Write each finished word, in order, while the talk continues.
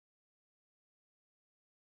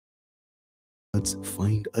Birds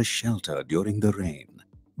find a shelter during the rain,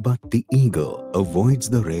 but the eagle avoids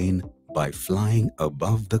the rain by flying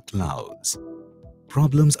above the clouds.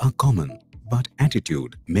 Problems are common, but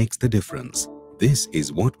attitude makes the difference. This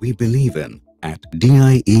is what we believe in at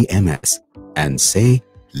DIEMS and say,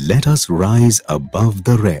 let us rise above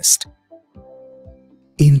the rest.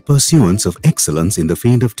 In pursuance of excellence in the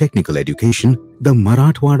field of technical education, the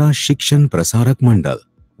Marathwada Shikshan Prasarak Mandal,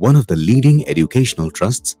 one of the leading educational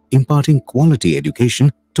trusts imparting quality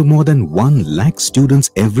education to more than 1 lakh students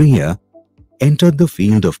every year, entered the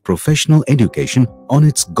field of professional education on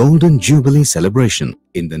its Golden Jubilee celebration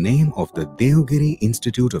in the name of the Devgiri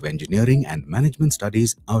Institute of Engineering and Management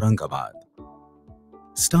Studies, Aurangabad.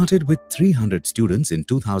 Started with 300 students in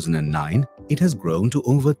 2009, it has grown to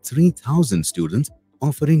over 3,000 students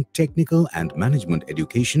offering technical and management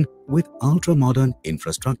education with ultra-modern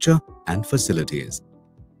infrastructure and facilities.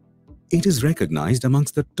 It is recognized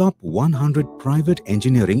amongst the top 100 private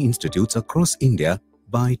engineering institutes across India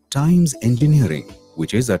by Times Engineering,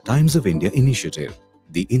 which is a Times of India initiative.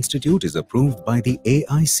 The institute is approved by the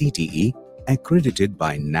AICTE, accredited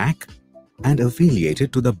by NAC, and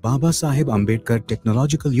affiliated to the Baba Saheb Ambedkar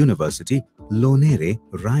Technological University, Lonere,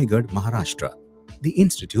 Raigad, Maharashtra. The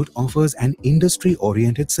institute offers an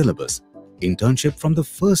industry-oriented syllabus, internship from the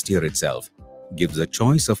first year itself, gives a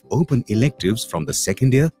choice of open electives from the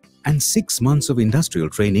second year, and 6 months of industrial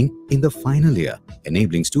training in the final year,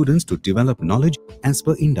 enabling students to develop knowledge as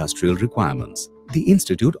per industrial requirements. The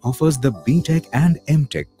institute offers the B.Tech and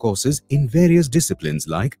M.Tech courses in various disciplines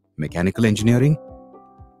like mechanical engineering,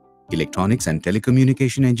 electronics and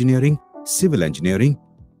telecommunication engineering, civil engineering,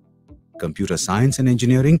 computer science and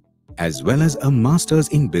engineering, as well as a master's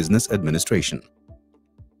in business administration.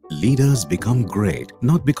 Leaders become great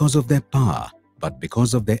not because of their power, but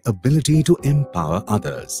because of their ability to empower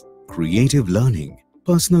others. Creative learning,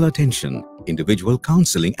 personal attention, individual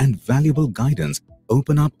counseling, and valuable guidance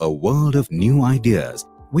open up a world of new ideas,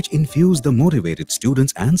 which infuse the motivated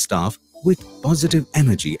students and staff with positive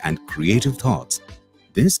energy and creative thoughts.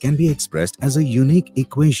 This can be expressed as a unique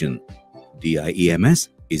equation. DIEMS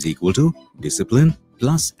is equal to discipline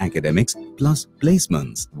plus academics plus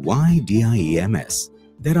placements. Why DIEMS?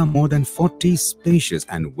 There are more than 40 spacious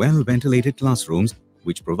and well-ventilated classrooms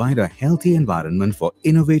which provide a healthy environment for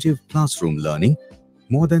innovative classroom learning.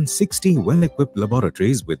 More than 60 well-equipped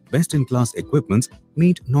laboratories with best-in-class equipments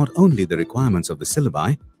meet not only the requirements of the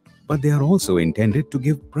syllabi, but they are also intended to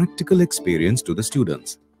give practical experience to the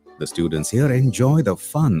students. The students here enjoy the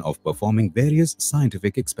fun of performing various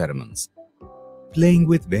scientific experiments. Playing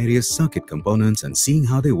with various circuit components and seeing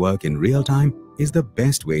how they work in real time is the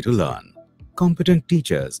best way to learn. Competent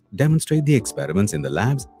teachers demonstrate the experiments in the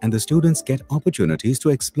labs, and the students get opportunities to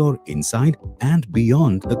explore inside and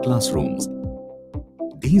beyond the classrooms.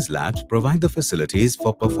 These labs provide the facilities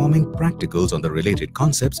for performing practicals on the related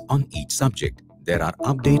concepts on each subject. There are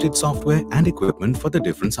updated software and equipment for the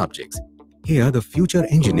different subjects. Here, the future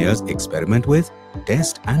engineers experiment with,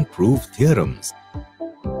 test and prove theorems.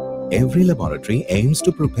 Every laboratory aims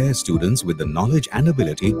to prepare students with the knowledge and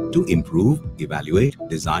ability to improve, evaluate,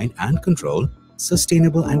 design and control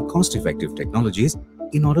sustainable and cost-effective technologies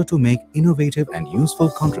in order to make innovative and useful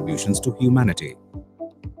contributions to humanity.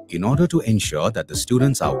 In order to ensure that the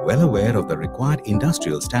students are well aware of the required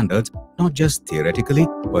industrial standards, not just theoretically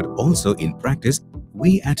but also in practice,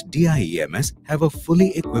 we at DIEMS have a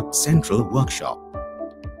fully equipped central workshop.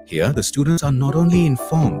 Here, the students are not only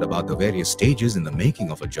informed about the various stages in the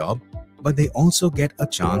making of a job, but they also get a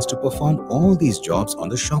chance to perform all these jobs on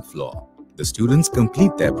the shop floor. The students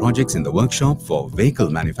complete their projects in the workshop for vehicle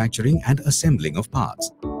manufacturing and assembling of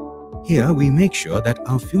parts. Here, we make sure that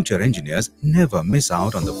our future engineers never miss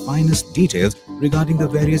out on the finest details regarding the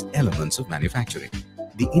various elements of manufacturing.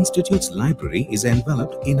 The Institute's library is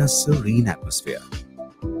enveloped in a serene atmosphere.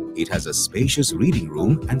 It has a spacious reading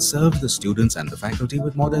room and serves the students and the faculty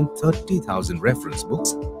with more than 30,000 reference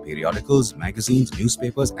books, periodicals, magazines,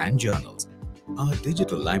 newspapers and journals. Our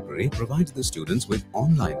digital library provides the students with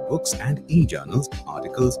online books and e-journals,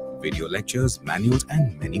 articles, video lectures, manuals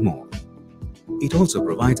and many more. It also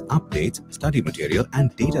provides updates, study material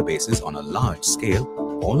and databases on a large scale,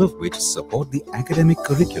 all of which support the academic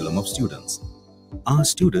curriculum of students. Our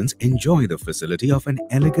students enjoy the facility of an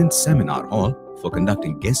elegant seminar hall for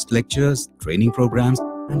conducting guest lectures, training programs,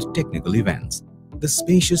 and technical events. The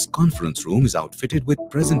spacious conference room is outfitted with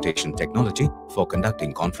presentation technology for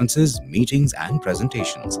conducting conferences, meetings, and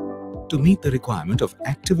presentations. To meet the requirement of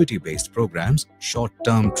activity-based programs,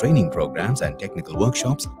 short-term training programs, and technical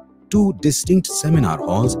workshops, 2 distinct seminar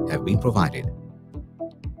halls have been provided.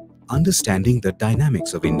 understanding the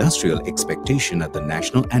dynamics of industrial expectation at the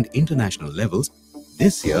national and international levels,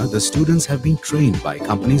 this year the students have been trained by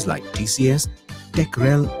companies like TCS,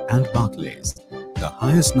 TechRel and Barclays. The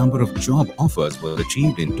highest number of job offers were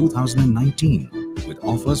achieved in 2019, with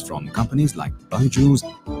offers from companies like Byju's,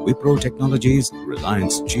 Wipro Technologies,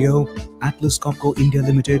 Reliance Jio, Atlas Copco India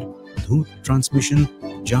Limited, Dhoot Transmission,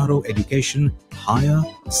 Jaro Education, Hire,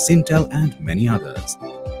 Sintel and many others.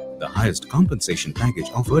 The highest compensation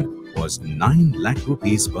package offered was 9 lakh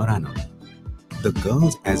rupees per annum. The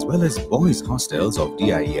girls as well as boys hostels of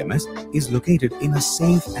DIEMS is located in a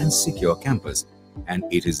safe and secure campus, and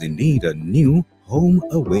it is indeed a new home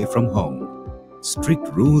away from home. Strict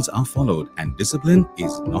rules are followed and discipline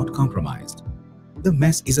is not compromised. The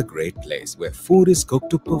mess is a great place where food is cooked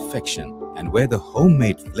to perfection and where the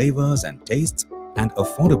homemade flavors and tastes and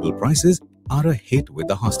affordable prices are a hit with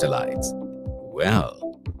the hostelites. Well,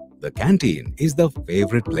 the canteen is the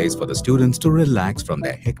favorite place for the students to relax from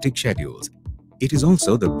their hectic schedules. It is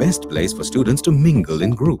also the best place for students to mingle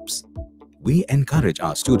in groups. We encourage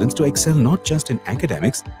our students to excel not just in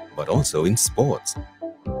academics but also in sports.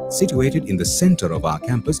 Situated in the center of our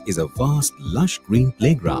campus is a vast, lush green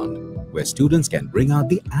playground where students can bring out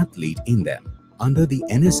the athlete in them. Under the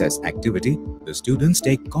NSS activity, the students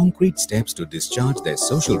take concrete steps to discharge their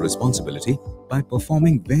social responsibility by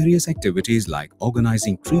performing various activities like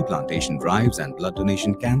organizing tree plantation drives and blood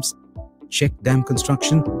donation camps, check dam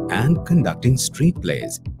construction, and conducting street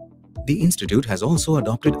plays. The institute has also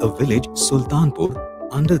adopted a village, Sultanpur,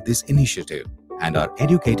 under this initiative and are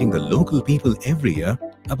educating the local people every year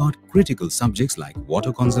about critical subjects like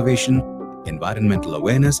water conservation, environmental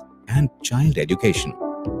awareness, and child education.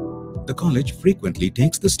 The college frequently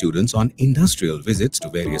takes the students on industrial visits to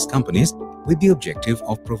various companies with the objective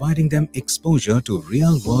of providing them exposure to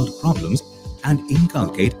real-world problems and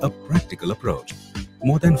inculcate a practical approach.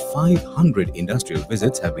 More than 500 industrial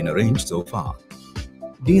visits have been arranged so far.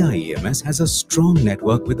 DIEMS has a strong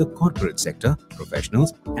network with the corporate sector,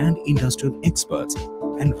 professionals and industrial experts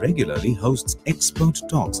and regularly hosts expert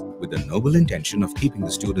talks with the noble intention of keeping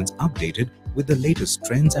the students updated with the latest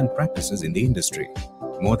trends and practices in the industry.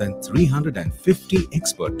 More than 350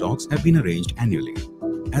 expert talks have been arranged annually.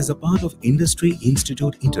 As a part of Industry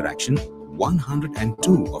Institute interaction,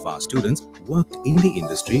 102 of our students worked in the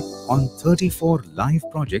industry on 34 live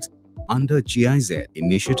projects under GIZ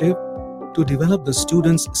initiative. To develop the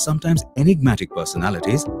students' sometimes enigmatic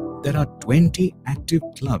personalities, there are 20 active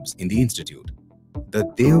clubs in the institute. The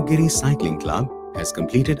Devgiri Cycling Club has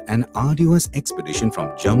completed an arduous expedition from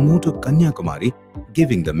Jammu to Kanyakumari,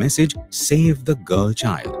 giving the message "Save the Girl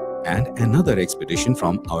Child," and another expedition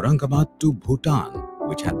from Aurangabad to Bhutan,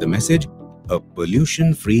 which had the message "A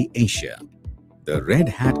Pollution-Free Asia." The Red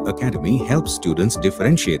Hat Academy helps students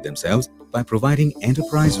differentiate themselves by providing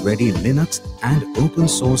enterprise-ready Linux and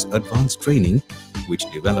open-source advanced training, which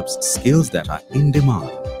develops skills that are in demand.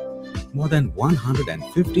 More than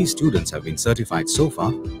 150 students have been certified so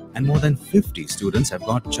far, and more than 50 students have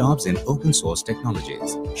got jobs in open-source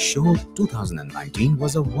technologies. Show 2019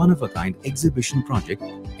 was a one-of-a-kind exhibition project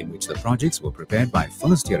in which the projects were prepared by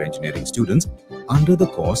first-year engineering students under the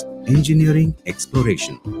course Engineering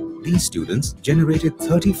Exploration. These students generated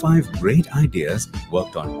 35 great ideas,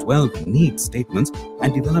 worked on 12 needs statements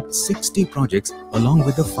and developed 60 projects along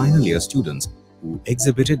with the final year students who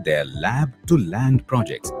exhibited their lab-to-land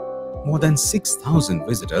projects. More than 6,000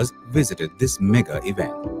 visitors visited this mega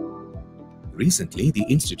event. Recently, the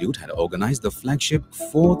institute had organized the flagship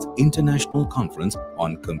 4th International Conference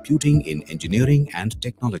on Computing in Engineering and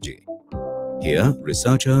Technology. Here,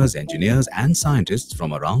 researchers, engineers and scientists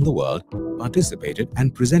from around the world participated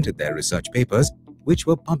and presented their research papers, which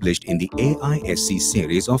were published in the AISC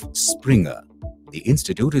series of Springer. The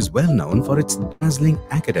institute is well known for its dazzling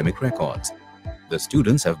academic records. The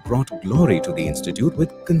students have brought glory to the institute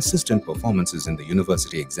with consistent performances in the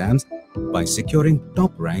university exams by securing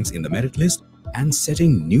top ranks in the merit list and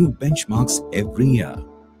setting new benchmarks every year.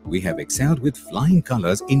 We have excelled with flying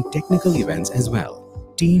colors in technical events as well.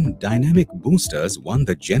 Team Dynamic Boosters won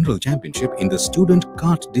the General Championship in the Student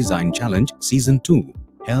Kart Design Challenge Season 2,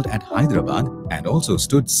 held at Hyderabad, and also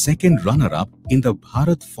stood second runner-up in the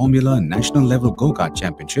Bharat Formula National Level Go-Kart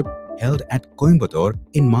Championship held at Coimbatore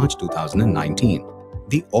in March 2019.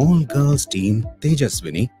 The all-girls team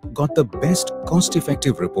Tejaswini got the Best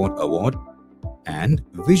Cost-Effective Report Award and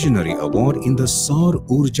Visionary Award in the Saur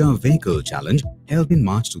Urja Vehicle Challenge held in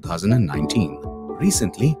March 2019.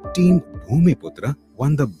 Recently, Team Bhumiputra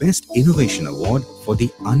won the Best Innovation Award for the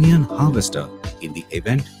Onion Harvester in the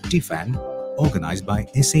event Tiffan organized by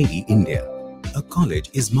SAE India. A college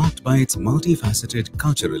is marked by its multifaceted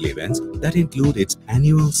cultural events that include its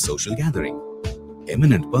annual social gathering.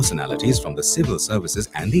 Eminent personalities from the civil services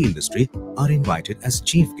and the industry are invited as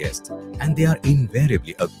chief guests, and they are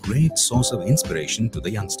invariably a great source of inspiration to the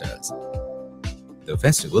youngsters. The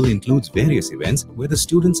festival includes various events where the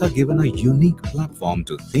students are given a unique platform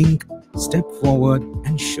to think, step forward,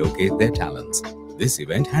 and showcase their talents. This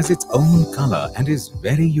event has its own color and is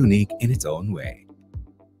very unique in its own way.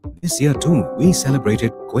 This year too, we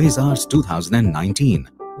celebrated Quasars 2019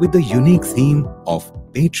 with the unique theme of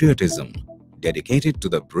patriotism, dedicated to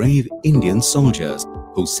the brave Indian soldiers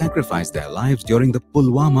who sacrificed their lives during the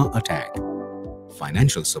Pulwama attack.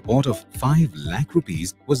 Financial support of 5 lakh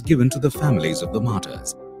rupees was given to the families of the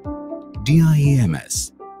martyrs.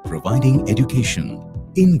 DIEMS, providing education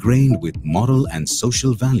ingrained with moral and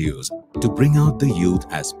social values to bring out the youth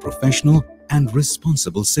as professional and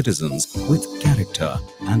responsible citizens with character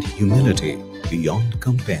and humility beyond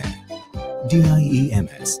compare.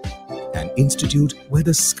 DIEMS, an institute where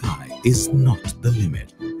the sky is not the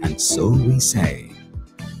limit, and so we say,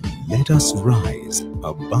 let us rise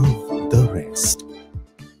above the rest.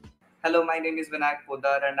 Hello, my name is Vinayak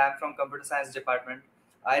Podar and I'm from Computer Science Department.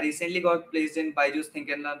 I recently got placed in Byju's Think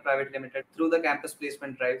and Learn Private Limited through the campus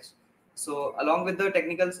placement drives. So along with the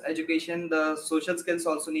technical education, the social skills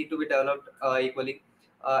also need to be developed equally.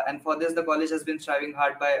 And for this, the college has been striving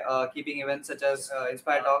hard by keeping events such as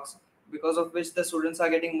Inspire Talks, because of which the students are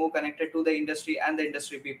getting more connected to the industry and the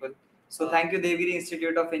industry people. So thank you, Devgiri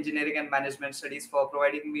Institute of Engineering and Management Studies, for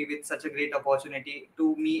providing me with such a great opportunity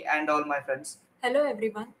to me and all my friends. Hello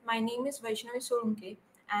everyone, my name is Vaishnavi Solunke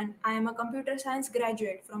and I am a computer science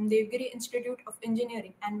graduate from Devgiri Institute of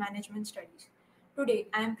Engineering and Management Studies. Today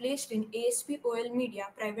I am placed in ASPOL Media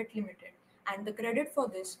Private Limited and the credit for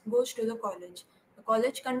this goes to the college. The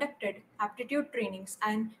college conducted aptitude trainings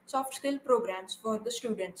and soft skill programs for the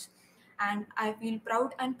students and I feel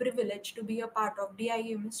proud and privileged to be a part of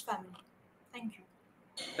DIEMS family. Thank you.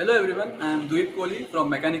 Hello everyone, I am Duip Kohli from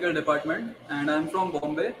Mechanical Department and I am from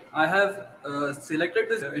Bombay. I have selected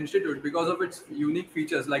this institute because of its unique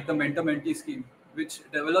features like the mentor-mentee scheme, which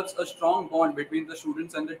develops a strong bond between the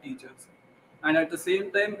students and the teachers. And at the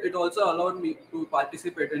same time, it also allowed me to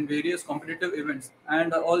participate in various competitive events.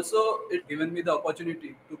 And also, it given me the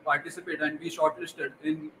opportunity to participate and be shortlisted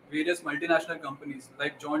in various multinational companies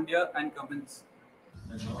like John Deere and Cummins.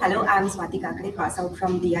 Hello, I am Swati Kakade, pass out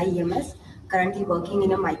from DIEMS, currently working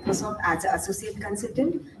in a Microsoft as an associate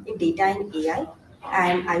consultant in data and AI.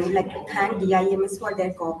 And I would like to thank DIEMS for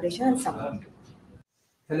their cooperation and support.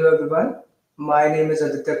 Hello everyone, my name is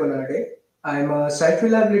Aditya Konade. I am a site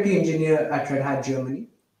reliability engineer at Red Hat, Germany.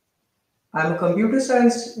 I am a computer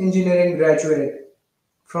science engineering graduate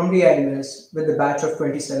from DIMS with the batch of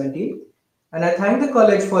 2017, and I thank the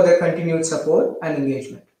college for their continued support and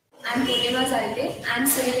engagement. I'm Ms.Arpita. I'm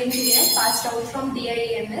civil engineer passed out from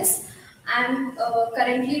DIEMS. I'm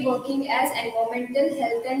currently working as environmental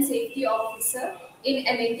health and safety officer in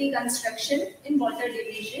M&T construction in water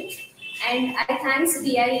division. And I thanks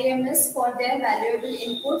DIEMS for their valuable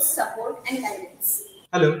inputs, support and guidance.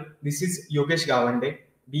 Hello, this is Yogesh Gawande,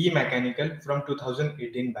 BE Mechanical from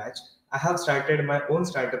 2018 batch. I have started my own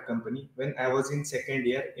startup company when I was in second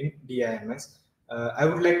year in DIMS. I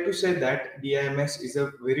would like to say that DIMS is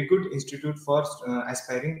a very good institute for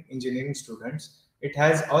aspiring engineering students. It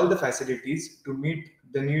has all the facilities to meet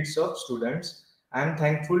the needs of students. I am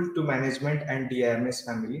thankful to management and DIMS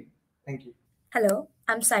family. Thank you. Hello,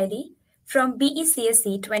 I'm Saidi from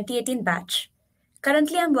BECSC 2018 batch.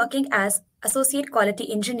 Currently, I'm working as Associate Quality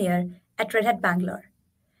Engineer at Red Hat Bangalore.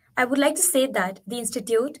 I would like to say that the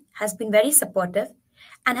institute has been very supportive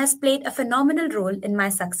and has played a phenomenal role in my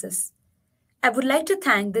success. I would like to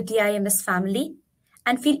thank the DIMS family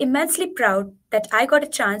and feel immensely proud that I got a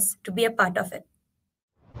chance to be a part of it.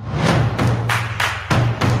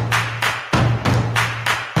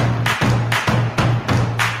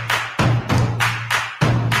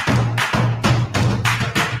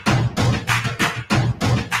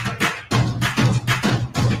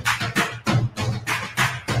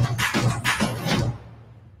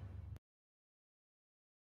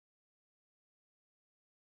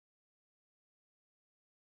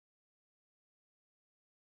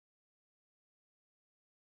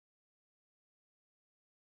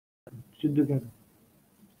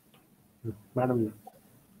 Madam,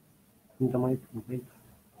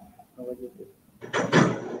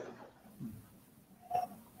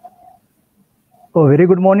 very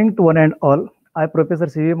good morning to one and all. I, Professor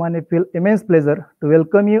C.V. Mane, feel immense pleasure to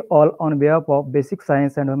welcome you all on behalf of Basic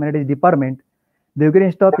Science and Humanities Department, Devgiri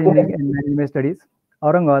Institute of Engineering and Management Studies,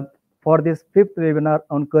 Aurangabad, for this fifth webinar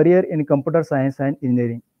on career in computer science and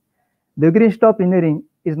engineering. The Devgiri Institute of Engineering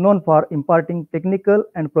is known for imparting technical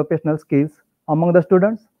and professional skills among the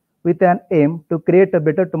students with an aim to create a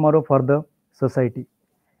better tomorrow for the society.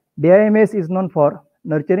 DIMS is known for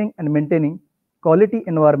nurturing and maintaining quality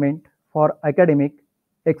environment for academic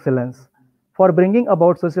excellence. For bringing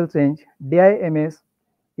about social change, DIMS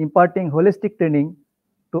imparting holistic training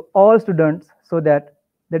to all students so that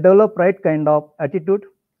they develop right kind of attitude,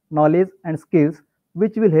 knowledge and skills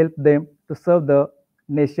which will help them to serve the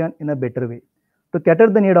nation in a better way. To cater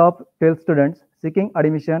the need of 12 students seeking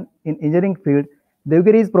admission in engineering field,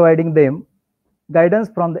 Devgiri is providing them guidance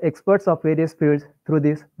from the experts of various fields through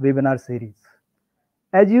this webinar series.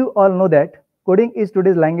 As you all know that coding is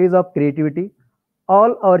today's language of creativity.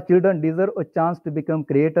 All our children deserve a chance to become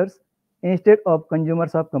creators instead of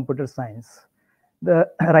consumers of computer science. The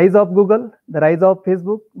rise of Google, the rise of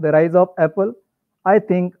Facebook, the rise of Apple, I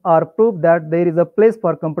think are proof that there is a place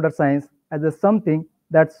for computer science as a something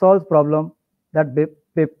that solves problems that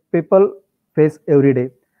people face every day.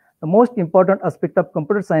 The most important aspect of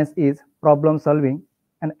computer science is problem solving,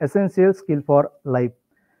 an essential skill for life.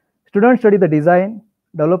 Students study the design,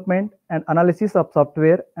 development, and analysis of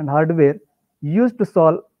software and hardware used to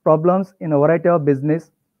solve problems in a variety of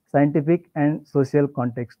business, scientific, and social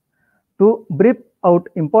contexts. To brief out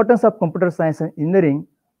importance of computer science and engineering,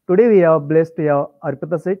 today we are blessed to have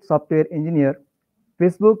Arpita Sheth, software engineer,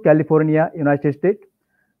 Facebook, California, United States,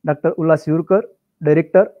 Dr. Ulla Shurkar,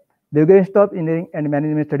 Director, Devgiri Institute of Engineering and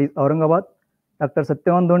Management Studies, Aurangabad, Dr.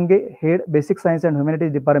 Satyavan Donge, Head, Basic Science and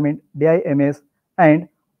Humanities Department, DIMS, and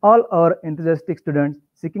all our enthusiastic students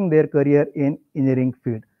seeking their career in engineering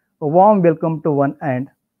field. A warm welcome to one and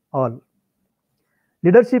all.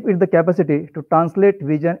 Leadership is the capacity to translate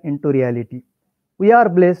vision into reality. We are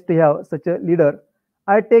blessed to have such a leader.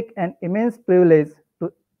 I take an immense privilege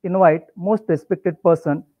to invite most respected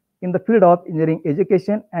person in the field of engineering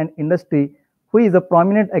education and industry, who is a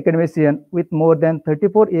prominent academician with more than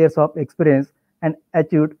 34 years of experience and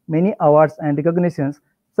achieved many awards and recognitions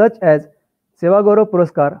such as Seva Gaurav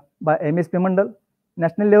Puraskar by MSP Mandal,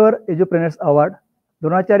 National Level Edupreneurs Award,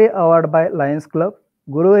 Dronacharya Award by Lions Club,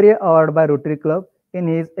 Guruvarya Award by Rotary Club. In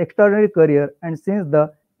his extraordinary career and since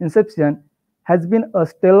the inception has been a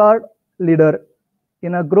stellar leader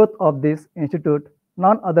in a growth of this institute,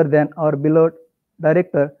 none other than our beloved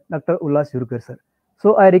director, Dr. Ulla Shurkar sir.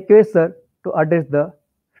 So I request sir to address the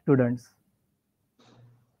students.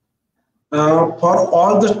 For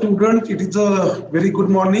all the students, it is a very good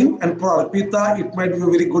morning, and for Arpita, it might be a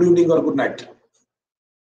very good evening or good night.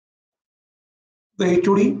 The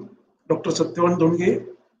HOD, Dr. Satyavan Donge,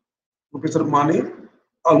 Professor Mane,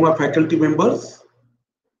 all my faculty members,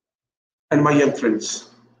 and my young friends.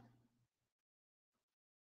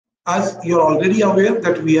 As you are already aware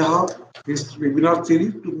that we have this webinar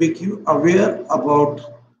series to make you aware about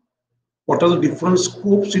what are the different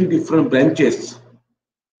scopes in different branches,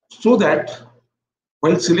 so that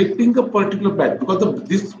while selecting a particular branch, because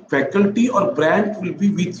this faculty or branch will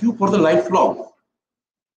be with you for the lifelong.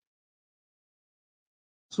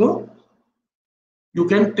 So you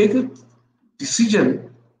can take a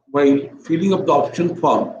decision while filling up the option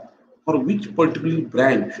form for which particular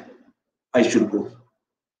branch I should go.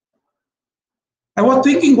 I was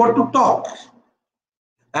thinking what to talk,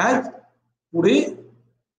 as today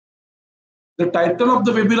the title of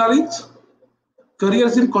the webinar is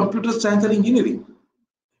Careers in Computer Science and Engineering.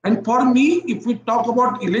 And for me, if we talk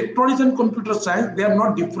about electronics and computer science, they are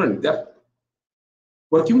not different. They are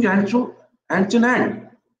working hand in hand.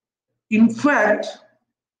 In fact,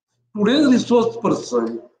 today's resource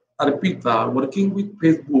person, Arpita, working with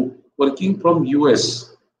Facebook, working from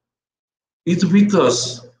US, is with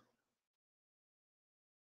us,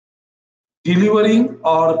 delivering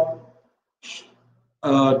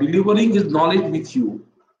his knowledge with you,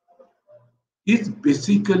 is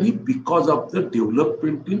basically because of the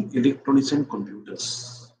development in electronics and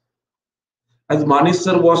computers. As Manish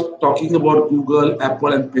sir was talking about Google,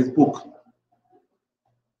 Apple, and Facebook,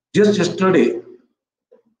 just yesterday,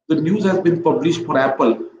 the news has been published for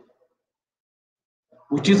Apple,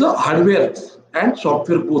 which is a hardware and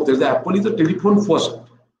software both. As Apple is a telephone first,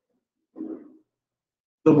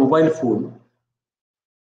 the mobile phone,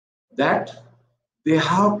 that they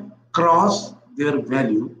have crossed their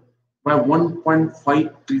value by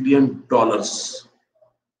 $1.5 trillion.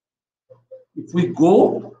 If we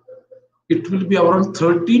go, it will be around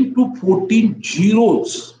 13 to 14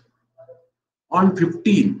 zeros on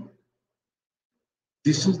 15.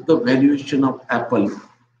 This is the valuation of Apple.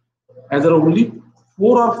 And there are only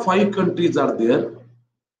 4 or 5 countries are there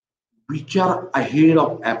which are ahead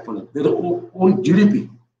of Apple, their own GDP.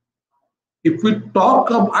 If we talk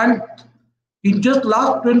about, and in just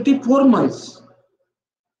last 24 months,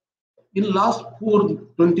 in last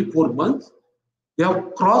 24 months, they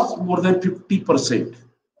have crossed more than 50%.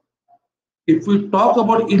 If we talk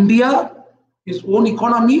about India, its own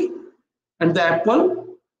economy and the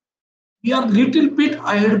Apple, we are little bit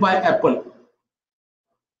ahead by Apple.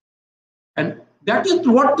 And that is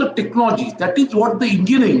what the technology, that is what the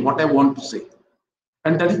engineering, what I want to say.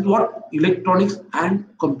 And that is what electronics and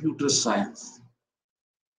computer science.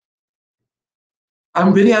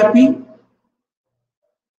 I'm very happy.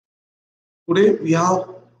 Today we have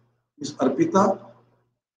Ms.Arpita.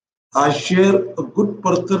 I share a good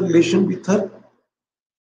personal relation with her.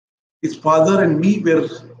 His father and me were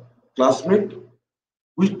classmates.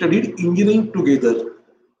 We studied engineering together.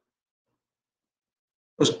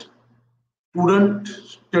 A student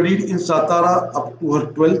studied in Satara up to her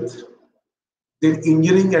 12th, then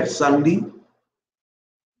engineering at Sangli,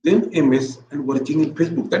 then MS and working in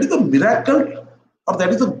Facebook. That is a miracle, or that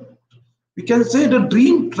is a, we can say, the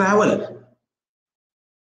dream travel.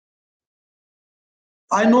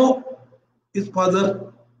 I know his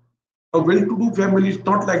father, a well-to-do family is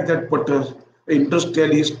not like that, but an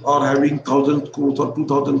industrialist or having 1,000 crores or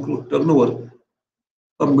 2,000 crores turnover.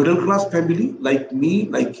 A middle-class family like me,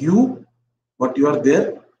 like you, what you are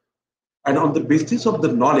there, and on the basis of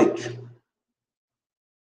the knowledge,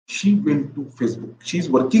 she went to Facebook. She's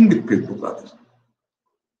working with Facebook rather.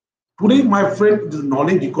 Today, my friend, is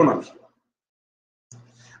knowledge economy.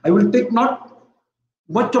 I will take not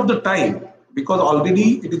much of the time because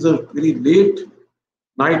already it is a very late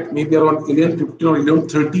night, maybe around 11:15 or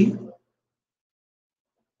 11:30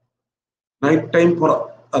 night time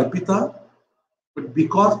for Arpita. But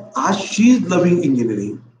because as she is loving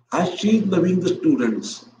engineering, as she is loving the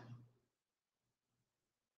students,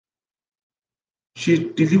 she is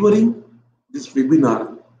delivering this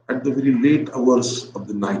webinar at the very late hours of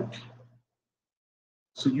the night.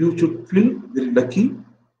 So you should feel very lucky.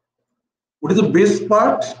 What is the best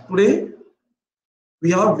part today?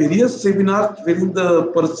 We have various seminars wherein the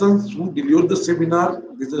persons who deliver the seminar,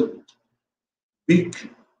 there's a big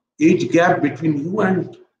age gap between you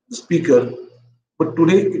and the speaker. But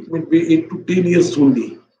today it may be 8 to 10 years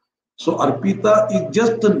only. So Arpita is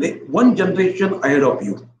just one generation ahead of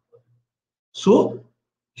you. So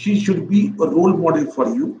she should be a role model for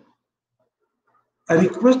you. I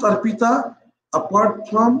request Arpita, apart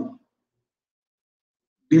from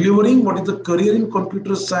delivering what is the career in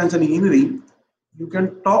computer science and engineering, you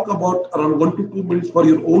can talk about around 1 to 2 minutes for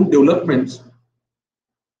your own developments.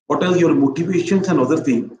 What are your motivations and other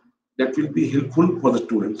things that will be helpful for the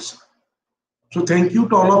students. So thank you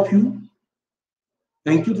to all of you.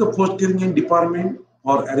 Thank you to the first year engineering department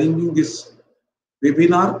for arranging this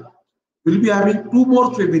webinar. We'll be having two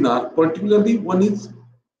more webinars, particularly one is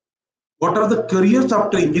what are the careers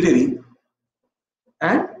after engineering,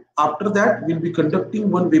 and after that we'll be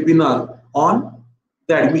conducting one webinar on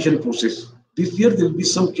the admission process. This year there will be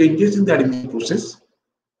some changes in the admission process,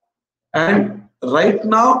 and right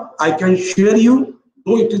now I can share you,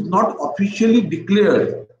 though it is not officially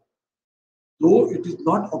declared,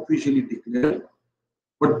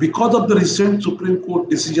 but because of the recent Supreme Court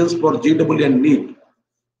decisions for JEE and NEET,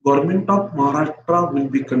 Government of Maharashtra will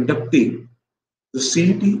be conducting the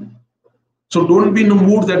CET. So don't be in a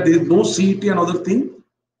mood that there is no CET and other thing.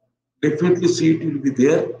 Definitely CET will be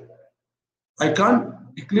there. I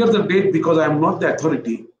can't declare the date because I am not the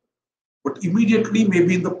authority, but immediately,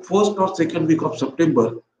 maybe in the first or second week of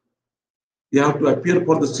September, you have to appear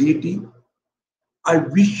for the CET. I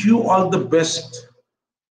wish you all the best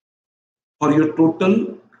for your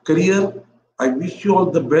total career. I wish you all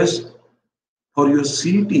the best for your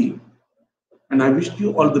CET, and I wish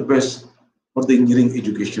you all the best for the engineering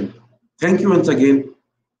education. Thank you once again.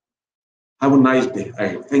 Have a nice day.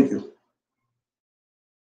 Thank you.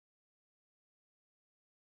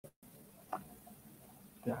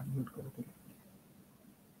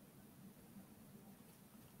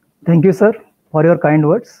 Thank you, sir, for your kind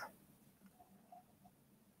words.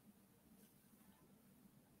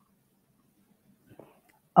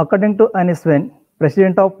 According to Ernest Swain,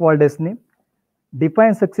 president of Walt Disney,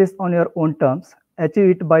 define success on your own terms, achieve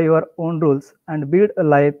it by your own rules, and build a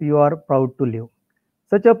life you are proud to live.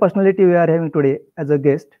 Such a personality we are having today as a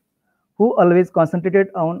guest, who always concentrated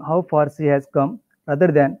on how far she has come rather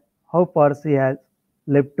than how far she has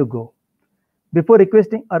left to go. Before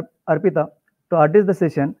requesting Arpita to address the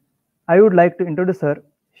session, I would like to introduce her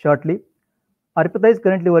shortly. Arpita is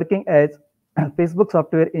currently working as Facebook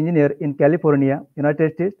software engineer in California,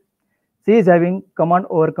 United States. She is having command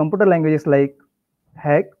over computer languages like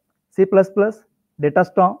Hack, C++,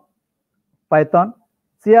 Datastorm, Python.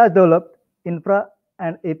 She has developed infra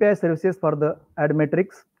and API services for the ad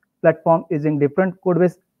metrics platform using different code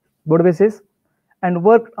bases, and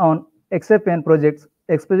worked on XFN projects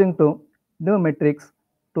exposing to new metrics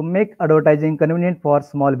to make advertising convenient for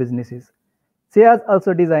small businesses. She has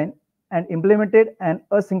also designed and implemented an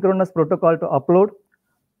asynchronous protocol to upload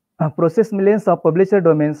process millions of publisher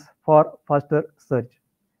domains for faster search.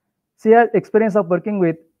 She has experience of working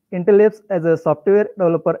with Intel Labs as a software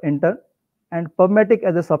developer intern and PubMatic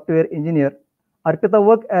as a software engineer. Arpita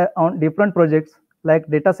worked on different projects like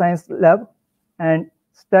Data Science Lab and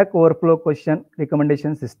Stack Overflow question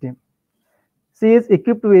recommendation system. She is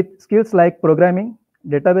equipped with skills like programming,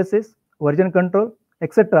 databases, version control,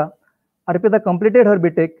 etc. Arpita completed her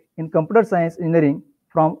BTech in Computer Science Engineering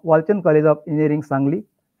from Walchand College of Engineering, Sangli,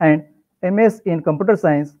 and MS in Computer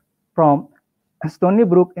Science from Stony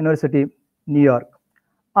Brook University, New York.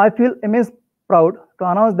 I feel immense proud to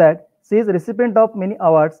announce that she is recipient of many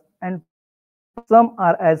awards, and some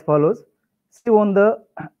are as follows. She won the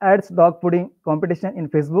Ads Dog Fooding competition in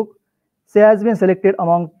Facebook. She has been selected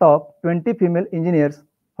among top 20 female engineers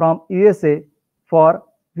from USA for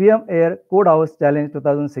VMware Codehouse Challenge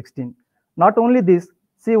 2016. Not only this,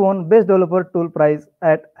 she won Best Developer Tool Prize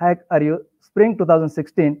at Hack RU Spring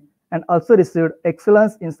 2016 and also received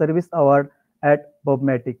Excellence in Service Award at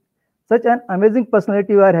PubMatic. Such an amazing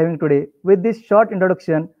personality we are having today. With this short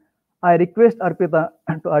introduction, I request Arpita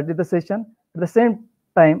to add the session. At the same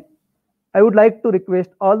time, I would like to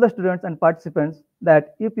request all the students and participants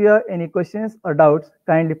that if you have any questions or doubts,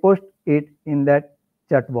 kindly post it in that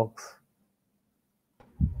chat box.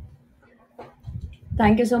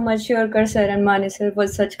 Thank you so much, Yorkar sir and Mani sir, for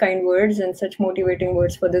such kind words and such motivating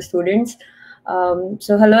words for the students.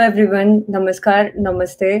 So hello everyone, namaskar,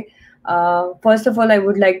 namaste. First of all, I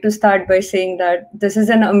would like to start by saying that this is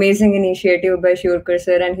an amazing initiative by Yorkar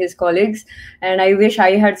sir and his colleagues, and I wish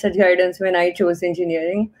I had such guidance when I chose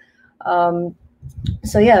engineering.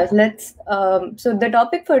 So yeah, let's. So the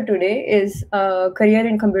topic for today is career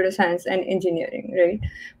in computer science and engineering, right?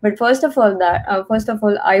 But first of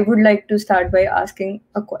all, I would like to start by asking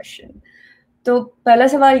a question. तो पहला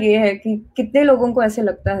सवाल ये है कि कितने लोगों को ऐसे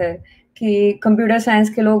लगता है कि कंप्यूटर साइंस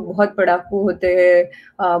के लोग बहुत पढ़ाकू होते हैं,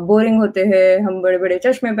 बोरिंग होते हैं, हम बड़े बड़े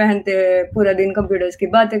चश्मे पहनते हैं, पूरा दिन कंप्यूटर्स की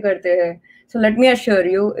बातें करते हैं. So let me assure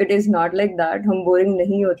you, it is not like that. हम बोरिंग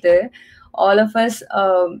नहीं होते हैं. All of us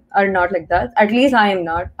are not like that. At least I am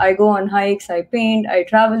not. I go on hikes, I paint, I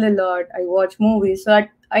travel a lot, I watch movies. So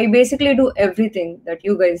I basically do everything that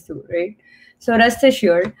you guys do, right? So rest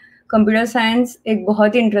assured, computer science एक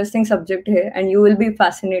बहुत ही interesting subject है, and you will be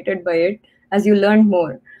fascinated by it as you learn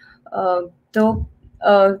more.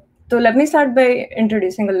 So let me start by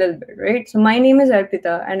introducing a little bit, right? So my name is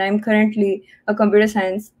Arpita, and I'm currently a computer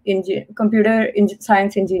science engineer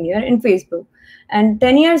in Facebook. And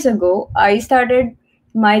 10 years ago, I started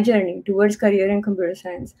my journey towards career in computer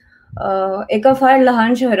science. एका फार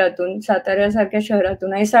लहान शहरातून, साताऱ्यासारख्या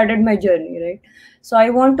शहरातून I started my journey, right? So I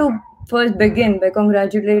want to first begin by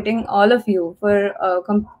congratulating all of you for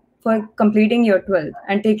completing your 12th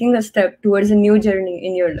and taking a step towards a new journey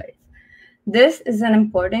in your life. This is an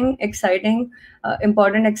important, exciting,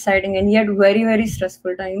 and yet very, very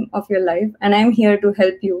stressful time of your life, and I'm here to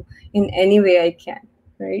help you in any way I can.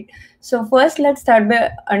 Right. So first, let's start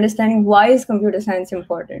by understanding why is computer science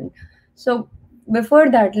important. So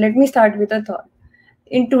before that, let me start with a thought.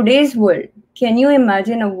 In today's world, can you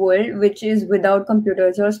imagine a world which is without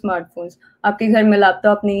computers or smartphones? आपके घर में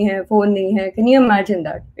laptop नहीं है, phone नहीं है. Can you imagine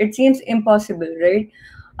that? It seems impossible, right?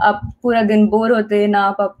 आप पूरा दिन बोर होते, ना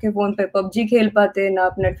आप आपके फोन पे PUBG खेल पाते, ना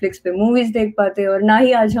आप Netflix पे movies देख पाते, और ना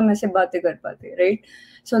ही आज हम ऐसे बातें कर पाते, right?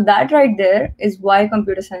 So that right there is why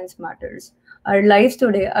computer science matters. Our lives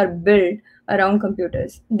today are built around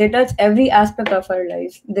computers. They touch every aspect of our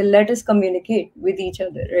lives. They let us communicate with each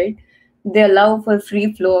other, right? They allow for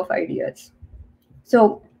free flow of ideas.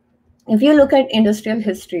 So if you look at industrial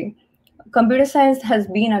history, computer science has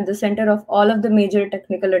been at the center of all of the major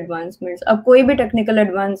technical advancements. अब कोई भी technical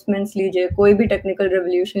advancements लीजिए, कोई भी technical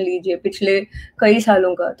revolution लीजिए पिछले कई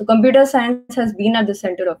सालों का, तो computer science has been at the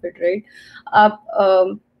center of it, right?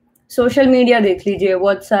 आप social media देख लीजिए,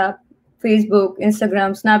 WhatsApp, फेसबुक,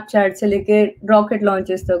 इंस्टाग्राम, स्नैपचैट से लेके रॉकेट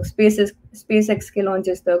लॉन्चेस तक, स्पेसएक्स के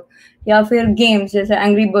लॉन्चेस तक, या फिर गेम्स जैसे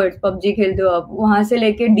एंग्री बर्ड्स, पबजी खेलते हो आप, वहाँ से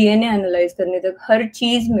लेके डीएनए एनालाइज करने तक हर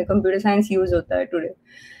चीज में कंप्यूटर साइंस यूज होता है today.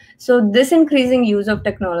 So this increasing use of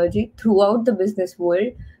technology throughout the business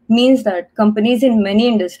world means that companies in many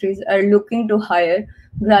industries are looking to hire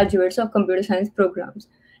graduates of computer science programs.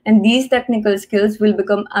 And these technical skills will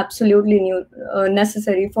become absolutely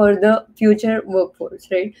necessary for the future workforce,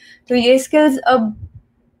 right? So ये skills अब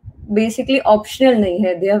basically optional नहीं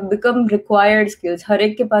है, they have become required skills. हर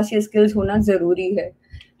एक के पास ये skills होना जरूरी है,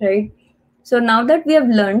 right? So now that we have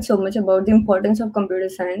learned so much about the importance of computer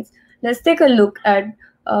science, let's take a look at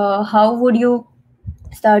how would you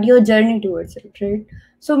start your journey towards it, right?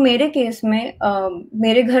 So मेरे case में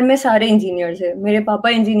मेरे घर में सारे engineers है. मेरे पापा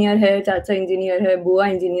engineer है, चाचा इंजीनियर है, बुआ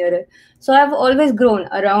इंजीनियर है. So I've always grown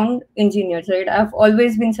around engineers, right? I've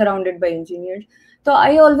always been surrounded by engineers. So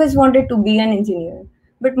I always wanted to be an engineer.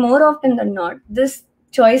 But more often than not, this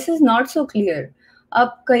choice is not so clear.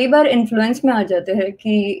 आप कई बार influence में आ जाते हैं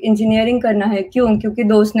कि engineering करना है. क्यों? क्योंकि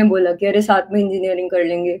दोस्त ने बोला कि अरे साथ में इंजीनियरिंग कर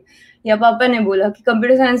लेंगे, या पापा ने बोला कि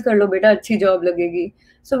कंप्यूटर साइंस कर लो बेटा, अच्छी जॉब लगेगी.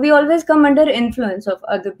 So we always come under influence of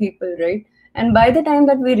other people, right? And by the time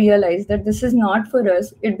that we realize that this is not for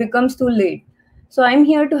us, it becomes too late. So I'm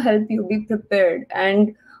here to help you be prepared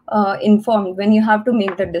and informed when you have to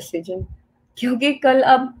make that decision. क्योंकि कल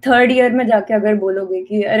आप third year में जाके अगर बोलोगे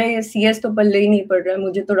कि अरे ये CS तो पल्ले ही नहीं पड़ रहा है,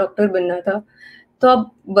 मुझे तो डॉक्टर बनना था, तो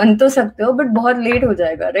आप बन तो सकते हो बट बहुत लेट हो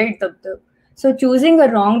जाएगा, राइट? तब तक. So choosing a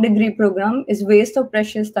wrong degree program is waste of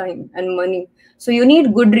precious time and money. So you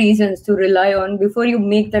need good reasons to rely on before you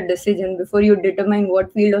make that decision, before you determine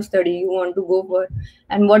what field of study you want to go for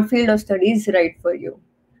and what field of study is right for you.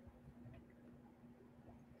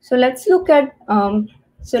 So let's look at,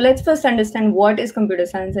 let's first understand what is computer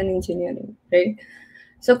science and engineering, right?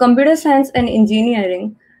 So computer science and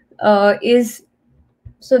engineering this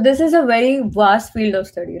is a very vast field of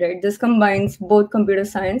study, right? This combines both computer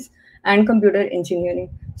science and computer engineering.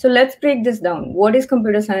 So let's break this down. What is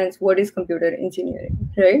computer science? What is computer engineering,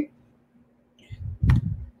 right?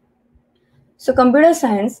 So computer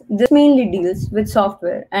science, this mainly deals with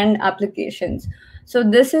software and applications. So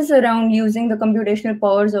this is around using the computational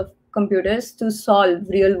powers of computers to solve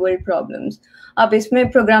real world problems. आप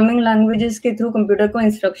इसमें programming languages के through computer को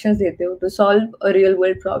instructions देते हो to solve a real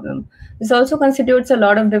world problem. This also constitutes a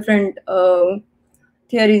lot of different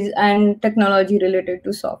theories and technology related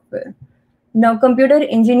to software. Now, computer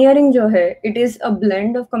engineering जो है, it is a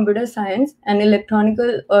blend of computer science and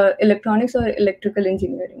electronics or electrical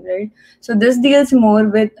engineering, right? So this deals more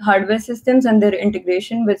with hardware systems and their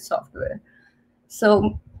integration with software.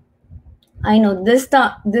 So I know this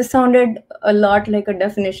sounded a lot like a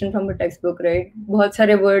definition from a textbook, right? बहुत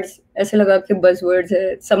सारे words ऐसे लगा कि buzzwords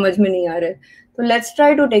है, समझ में नहीं आ रहे. So let's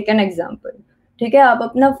try to take an example. ठीक है, आप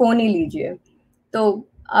अपना फोन ही लीजिए. तो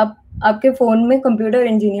आपके फोन में कंप्यूटर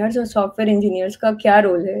इंजीनियर्स और सॉफ्टवेयर इंजीनियर्स का क्या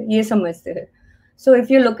रोल है ये समझते हैं. So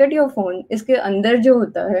if you look at your phone, इसके अंदर जो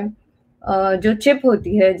होता है, जो चिप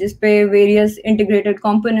होती है जिसपे वेरियस इंटीग्रेटेड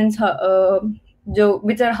कंपोनेंट्स जो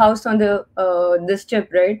which are housed on this chip,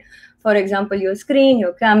 right? For example your screen,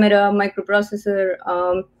 your camera, micro processor,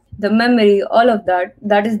 the memory, all of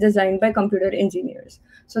that is designed by computer engineers.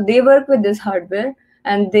 So they work with this hardware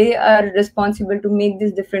and they are responsible to make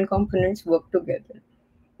these different components work together.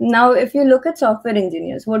 Now, if you look at software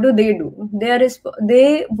engineers, what do?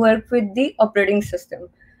 They work with the operating system.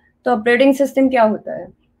 तो operating system क्या होता है?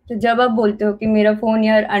 तो जब आप बोलते हो कि मेरा फोन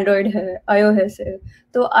यार एंड्रॉयड है, iOS है,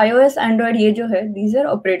 तो iOS, एंड्रॉयड ये जो है, these are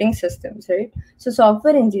operating systems, right? So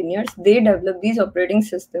software engineers, they develop these operating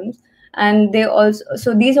systems, and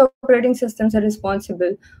these operating systems are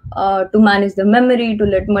responsible to manage the memory, to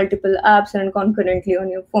let multiple apps run concurrently on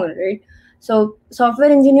your phone, right? So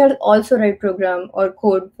software engineers also write program or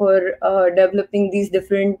code for developing these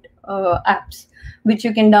different apps, which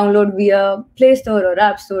you can download via Play Store or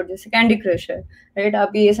App Store, जैसे Candy Crush है, right?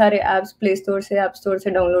 आप ये सारे apps Play Store से, App Store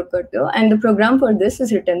से download करते हो, and the program for this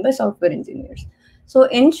is written by software engineers. So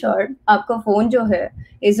in short, आपका phone जो है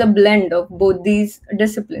is a blend of both these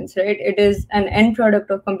disciplines, right? It is an end product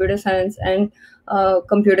of computer science and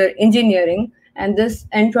computer engineering. And this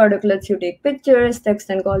end product lets you take pictures, text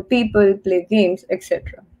and call people, play games,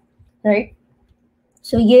 etc. Right?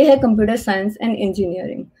 So ये है computer science and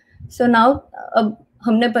engineering. So now अब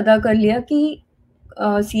हमने पता कर लिया कि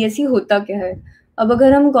CSE होता क्या है. अब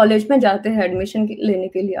अगर हम कॉलेज में जाते हैं एडमिशन लेने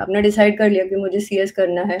के लिए, आपने डिसाइड कर लिया कि मुझे CS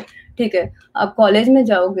करना है, ठीक है, आप कॉलेज में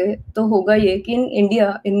जाओगे तो होगा ये कि in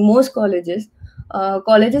India, in most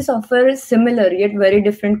colleges offer similar yet very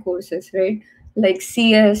different courses, right? Like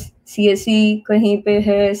CS, CSE कहीं पे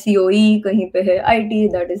है, COE कहीं पे है,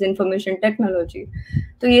 IT, that is information technology.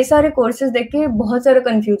 तो ये सारे कोर्सेज देख के बहुत सारा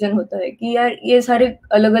कंफ्यूजन होता है कि यार ये सारे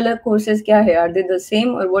अलग अलग कोर्सेज क्या है, आर दे द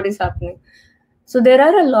सेम और what is happening. So there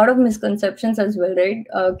are a lot of misconceptions as well, right?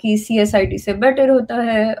 कि CS IT से बेटर होता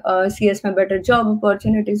है, CS में बेटर जॉब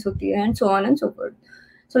अपॉर्चुनिटीज होती है, and so on and so fourth.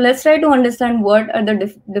 So let's try to understand what are the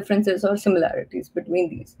differences or similarities between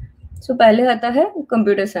these. सो पहले आता है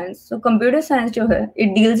computer science. So computer science जो है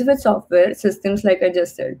it deals with software systems like I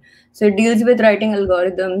just said. So it deals with writing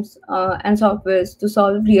algorithms and softwares to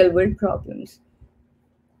solve real world problems.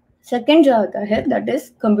 Second जो आता है that is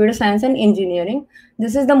computer science and engineering.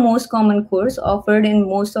 This is the most common course offered in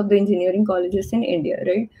most of the engineering colleges in India,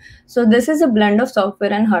 right? So this is a blend of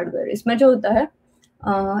software and hardware. इसमें जो होता है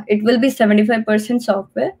it will be 75%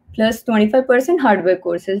 software plus 25% hardware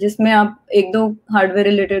courses, जिसमें आप एक दो hardware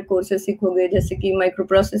related courses सीखोगे, जैसे कि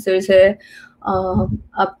microprocessors है,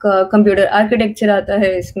 आपका computer architecture आता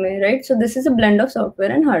है इसमें, right? So this is a blend of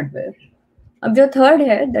software and hardware. अब जो third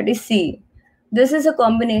है that is C. This is a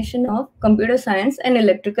combination of computer science and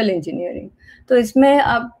electrical engineering. तो इसमें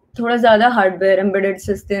आप थोड़ा ज़्यादा hardware, embedded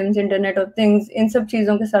systems, internet of things, इन सब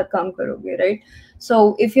चीज़ों के साथ काम करोगे, right?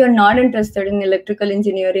 So if you are not interested in electrical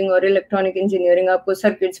engineering और इलेक्ट्रॉनिक इंजीनियरिंग, आपको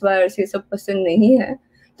सर्किट्स, वायर्स ये सब पसंद नहीं है,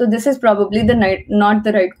 तो this is probably the not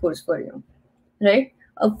the right course for you, right?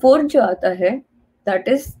 अब फोर्थ जो आता है that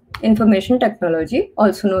is information technology,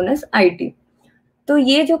 also known as IT. तो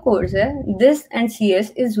ये जो कोर्स है this and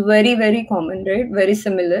CS is very very common, right? Very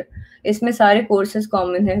similar. इसमें सारे कोर्सेज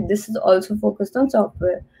कॉमन है. This is also focused on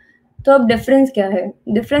software. तो अब डिफरेंस क्या है?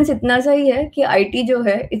 डिफरेंस इतना सा ही है कि IT जो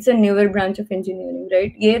है it's a newer branch of engineering,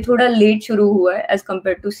 right? ये थोड़ा लेट शुरू हुआ है एज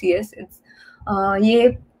कम्पेयर टू CS. ये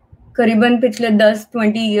करीबन पिछले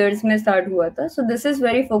 10-20 ईयर्स में स्टार्ट हुआ था. So this is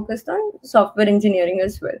very focused on software engineering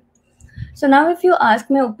as well. So now if you ask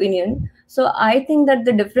my opinion, so I think that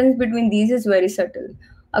the difference between these is very subtle.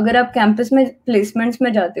 अगर आप campus में placements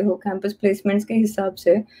में जाते हो, campus placements के हिसाब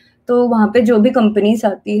से, तो वहाँ पे जो भी कंपनीज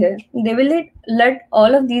आती है they will let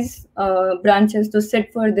all of these branches to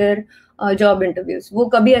sit for their job interviews. वो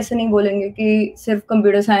कभी ऐसा नहीं बोलेंगे कि सिर्फ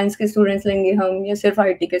कंप्यूटर साइंस के स्टूडेंट्स लेंगे हम या सिर्फ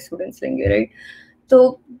IT के स्टूडेंट्स लेंगे, राइट? तो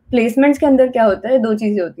प्लेसमेंट्स के अंदर क्या होता है? दो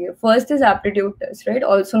चीजें होती है. First is aptitude test, right?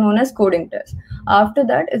 Also known as coding test. After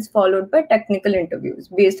that is followed by technical interviews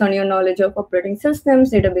based on your knowledge of operating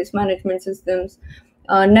systems, database management systems,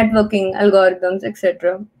 networking algorithms,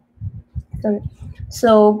 etc.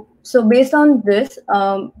 So based on this,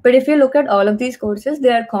 but if you look at all of these courses,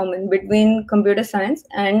 they are common between computer science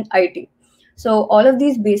and IT. So all of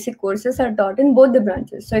these basic courses are taught in both the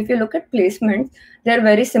branches. So if you look at placements, they're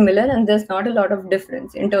very similar and there's not a lot of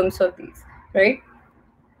difference in terms of these, right?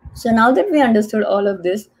 So now that we understood all of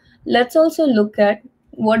this, let's also look at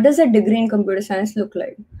what does a degree in computer science look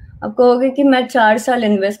like. आप कहोगे कि मैं 4 साल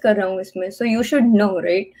invest कर रहा हूँ इसमें, so you should know,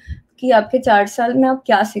 right? कि आपके 4 साल में आप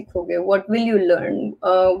क्या सीखोगे, what will you learn,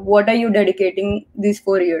 what are you dedicating these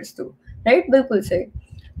 4 years to, right? बिल्कुल सही.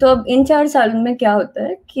 तो अब इन 4 सालों में क्या होता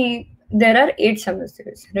है कि there are 8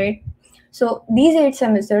 semesters, right? So these 8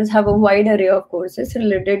 semesters have a wide array of courses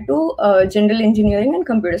related to general engineering and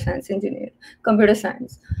computer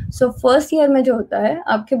science. So first year में जो होता है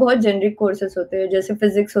आपके बहुत generic courses होते हैं, जैसे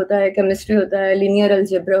physics होता है, chemistry होता है, linear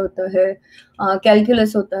algebra होता है,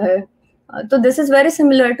 calculus होता है. तो this is very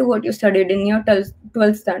similar to what you studied in your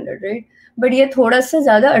 12th standard, right? But ये थोड़ा सा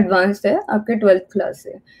ज़्यादा advanced है आपके 12th class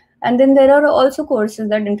से. And then there are also courses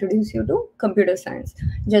that introduce you to computer science.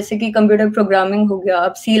 जैसे कि computer programming हो गया,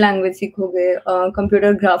 आप C language सीखोगे,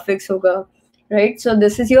 computer graphics होगा, right? So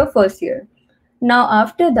this is your first year. Now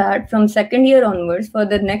after that, from second year onwards, for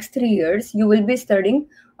the next 3 years, you will be studying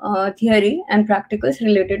theory and practicals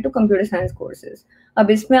related to computer science courses. अब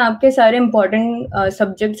इसमें आपके सारे important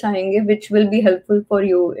subjects आएंगे which will be helpful for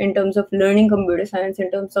you in terms of learning computer science, in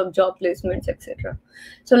terms of job placements, etc.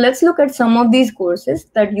 So let's look at some of these courses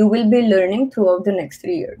that you will be learning throughout the next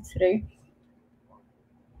 3 years, right?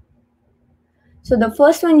 So the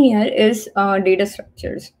first one here is data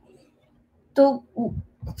structures.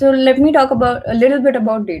 So let me talk about a little bit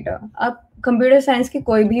about data. आप computer science की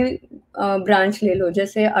कोई भी branch ले लो,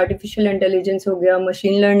 जैसे artificial intelligence हो गया,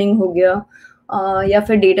 machine learning हो गया, या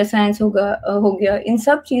फिर डेटा साइंस हो गया. इन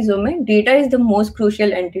सब चीज़ों में data is the most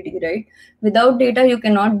crucial entity, right? Without data you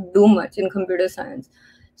can not do much in computer science.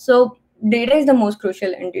 So data is the most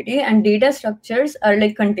crucial entity, and data structures are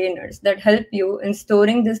like containers that help you in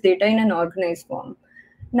storing this data in an organized form.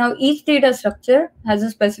 Now each data structure has a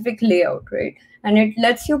specific layout, right? And it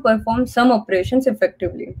lets you perform some operations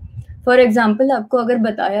effectively. For example, आपको अगर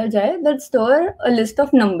बताया जाए that store a list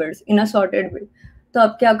of numbers in a sorted way, तो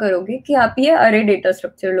आप क्या करोगे कि आप ये array data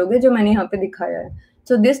structure लोगे जो मैंने यहाँ पे दिखाया है.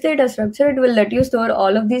 So this data structure, it will let you store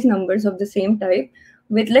all of these numbers of the same type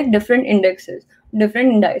with like different indices.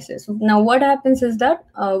 Now what happens is that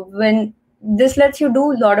when this lets you do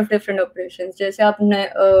a lot of different operations. जैसे आप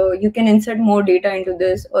you can insert more data into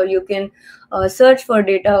this, or you can search for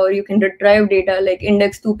data, or you can retrieve data, like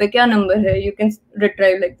index 2 पे क्या number है, you can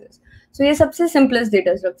retrieve like this. So ये सबसे simplest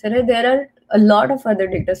data structure है. There are a lot of other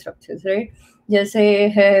data structures, right? जैसे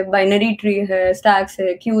है binary tree है, stacks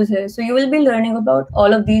है, queues है. So you will be learning about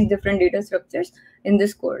all of these different data structures in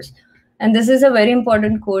this course. And this is a very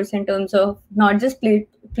important course in terms of not just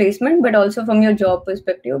placement but also from your job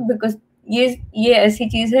perspective, because ये ऐसी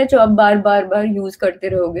चीज है जो आप बार use करते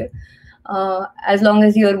रहोगे as long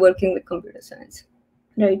as you are working with computer science,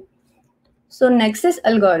 right? So next is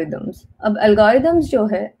algorithms. अब algorithms जो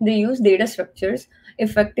है, they use data structures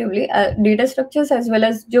effectively, data structures as well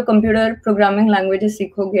as जो computer programming languages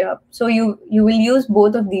सीखोगे आप. So you will use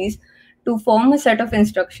both of these to form a set of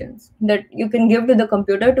instructions that you can give to the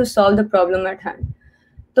computer to solve the problem at hand.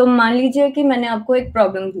 तो मान लीजिए कि मैंने आपको एक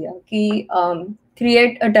प्रॉब्लम दिया कि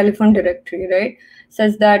create a telephone directory, right?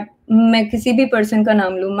 Such that मैं किसी भी person का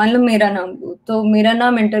नाम लूँ, मान लो मेरा नाम लूँ, तो मेरा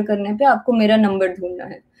नाम enter करने पे आपको मेरा number ढूंढना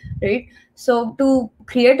है, right? So to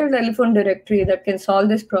create a telephone directory that can solve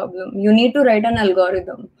this problem, you need to write an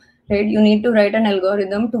algorithm, right? You need to write an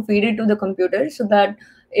algorithm to feed it to the computer so that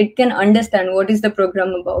it can understand what is the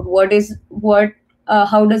program about,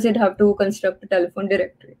 how does it have to construct a telephone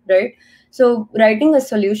directory, right? So writing a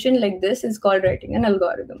solution like this is called writing an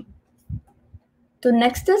algorithm. So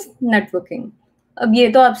next is networking. अब ये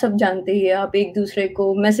तो आप सब जानते ही हैं, आप एक दूसरे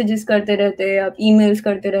को मैसेजेस करते रहते हैं, आप ईमेल्स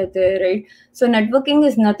करते रहते हैं, right? So networking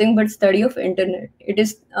is nothing but study of internet. It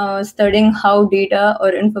is studying how data or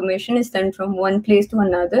information is sent from one place to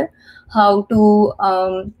another, how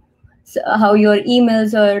your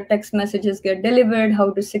emails or text messages get delivered, how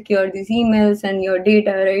to secure these emails and your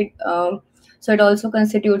data, right? So it also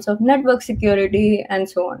constitutes of network security and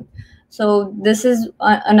so on. So this is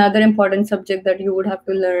another important subject that you would have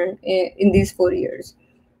to learn in these 4 years.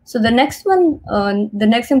 So the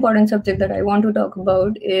next important subject that I want to talk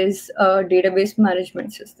about is database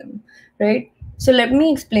management system, right? So let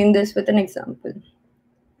me explain this with an example.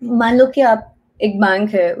 मान लो कि आप एक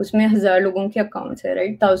bank है, उसमें 1000 लोगों के accounts है,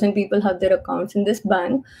 right? 1000 people have their accounts in this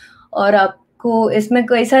bank, और आपको इसमें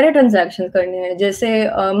कई सारे ट्रांजैक्शन करने हैं. जैसे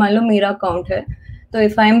मान लो मेरा अकाउंट है, तो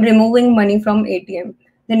if I am removing money from ATM,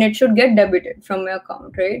 then it should get debited from my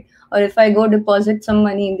account, right? Or if I go deposit some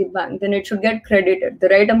money in the bank, then it should get credited. The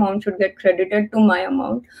right amount should get credited to my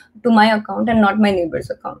account and not my neighbor's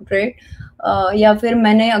account, right? या फिर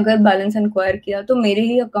मैंने अगर balance inquire किया तो मेरे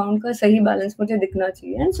ही account का सही balance मुझे दिखना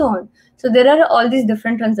चाहिए, and so on. So there are all these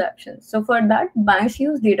different transactions. So for that, banks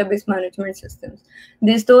use database management systems.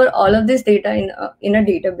 They store all of this data in a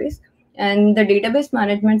database, and the database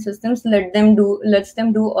management systems lets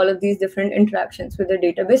them do all of these different interactions with the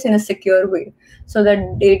database in a secure way, so that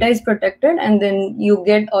data is protected and then you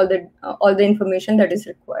get all the information that is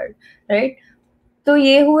required, right? तो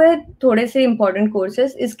ये हुए थोड़े से important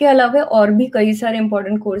courses. इसके अलावा और भी कई सारे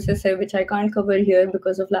important courses है which I can't cover here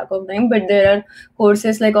because of lack of time, but there are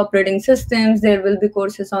courses like operating systems, there will be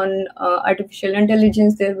courses on artificial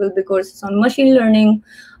intelligence, there will be courses on machine learning.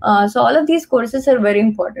 So all of these courses are very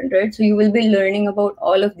important, right? So you will be learning about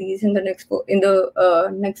all of these in the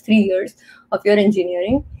next 3 years of your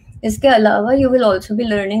engineering. इसके अलावा you will also be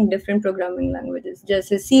learning different programming languages,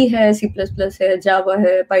 जैसे C है, C++ है, Java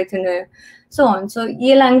है, Python है, so on. So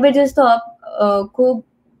ये languages तो आप को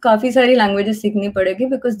काफ़ी सारी languages सीखनी पड़ेगी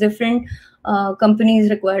because different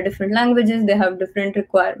companies require different languages, they have different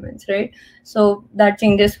requirements, right? So that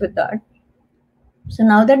changes with that. So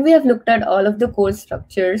now that we have looked at all of the course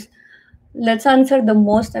structures, let's answer the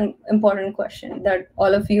most important question that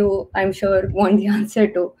all of you, I'm sure, want the answer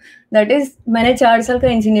to. That is, मैंने 4 साल का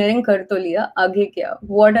engineering कर तो लिया, आगे क्या?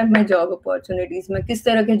 What are my job opportunities? मैं किस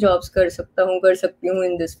तरह के jobs कर सकती हूँ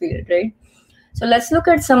in this field, right? So let's look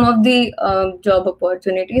at some of the job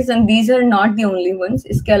opportunities, and these are not the only ones.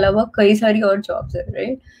 इसके अलावा कई सारी और jobs है,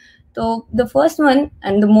 right? So the first one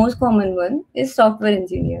and the most common one is software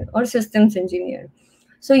engineer or systems engineer.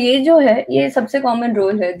 So ये जो है, ये सबसे कॉमन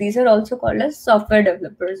रोल है. These are also called as software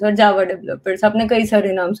developers और Java developers. आपने कई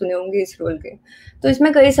सारे नाम सुने होंगे इस रोल के. तो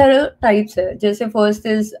इसमें कई सारे types है. जैसे first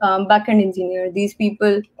is backend engineer. These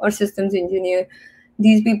people, or systems engineer.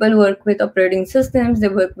 These people work with operating systems. They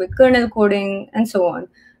work with kernel coding and so on.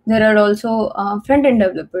 There are also front-end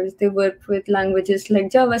developers. They work with languages like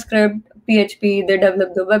JavaScript, PHP. They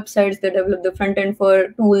develop the websites. They develop the front-end for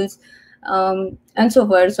tools, and so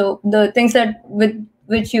forth. So the things that with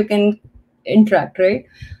which you can interact, right?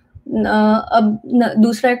 अब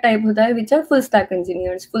दूसरा एक type होता है which are full stack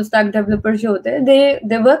engineers. Full stack developers जो होते हैं,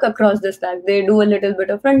 they work across the stack. They do a little bit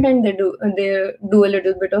of front end, they do a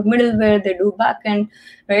little bit of middleware, they do back end,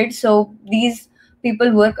 right? So these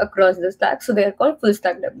people work across the stack, so they are called full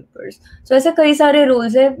stack developers. So ऐसे कई सारे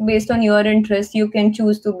roles है based on your interest. You can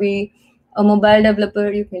choose to be a mobile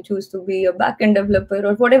developer, you can choose to be a back end developer,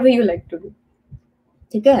 or whatever you like to do.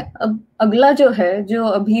 ठीक है। अब अगला जो है, जो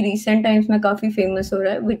अभी रिसेंट टाइम्स में काफी फेमस हो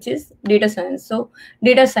रहा है, which is data science. So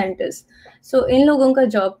data scientist, सो इन लोगों का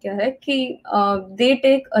जॉब क्या है कि they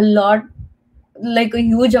take a lot, like a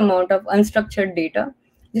huge amount of unstructured data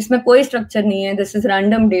जिसमें कोई स्ट्रक्चर नहीं है, this is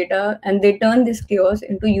random data, and they turn this chaos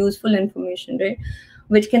into useful information, right,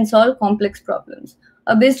 which can solve complex problems.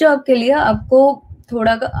 अब इस job के लिए आपको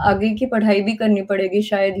थोड़ा आगे की पढ़ाई भी करनी पड़ेगी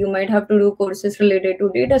शायद. You might have to do courses related to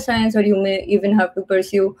data science, और you may even have to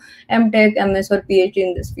pursue MTech, MS or PhD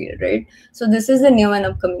in this field, right? So this is the new and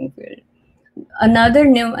upcoming field. Another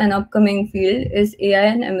new and upcoming field is AI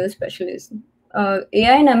and ML specialists.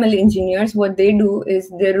 AI and ML engineers, what they do is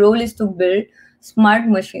their role is to build smart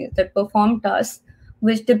machines that perform tasks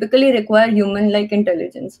which typically require human-like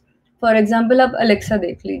intelligence. For example, आप Alexa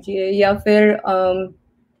देख लीजिए, या फिर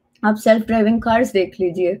आप self driving cars देख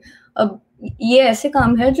लीजिए. अब ये ऐसे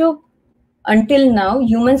काम है जो until now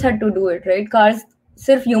humans had to do it, right? Cars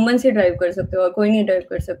सिर्फ humans ही drive कर सकते हो और कोई नहीं drive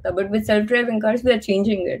कर सकता. But with self-driving cars, we are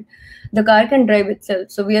changing it. The car can drive itself.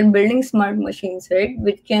 So we are building smart machines, right,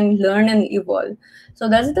 which can learn and evolve. So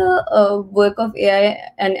that's the work of AI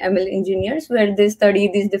and ML engineers, where they study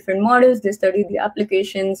these different models, they study the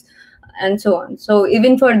applications, and so on. So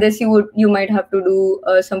even for this, you might have to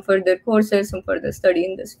do some further courses, some further study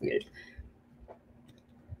in this field.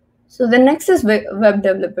 So the next is web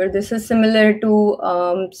developer. This is similar to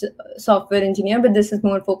software engineer, but this is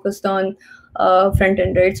more focused on front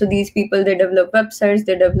end, right? So these people, they develop websites,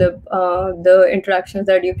 they develop the interactions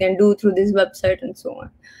that you can do through this website, and so on.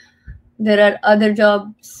 There are other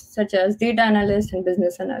jobs such as data analyst and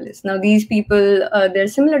business analyst. Now these people, they're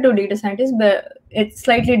similar to data scientists, but it's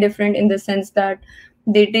slightly different in the sense that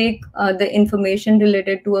they take the information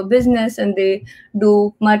related to a business and they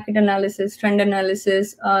do market analysis, trend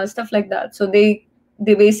analysis, stuff like that. So they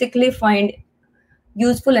basically find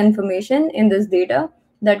useful information in this data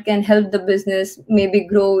that can help the business maybe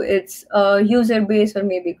grow its user base, or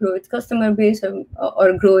maybe grow its customer base,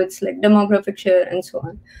 or grow its like demographic share, and so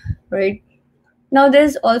on, right? Now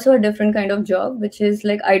there's also a different kind of job, which is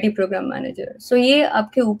like IT program manager. So ये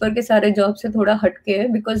आपके ऊपर के सारे job से थोड़ा हटके है,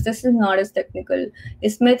 because this is not as technical.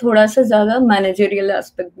 इसमें थोड़ा सा ज़्यादा managerial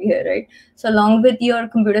aspect भी है, right? So along with your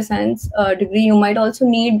computer science degree, you might also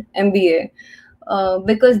need MBA.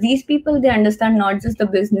 Because these people, they understand not just the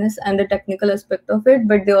business and the technical aspect of it,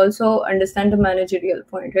 but they also understand the managerial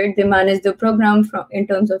point, right? They manage the program in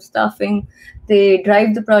terms of staffing, they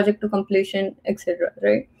drive the project to completion, etc.,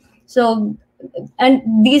 right? So,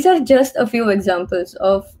 and these are just a few examples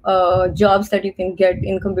of jobs that you can get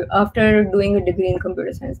in after doing a degree in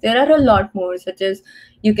computer science. There are a lot more, such as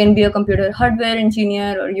you can be a computer hardware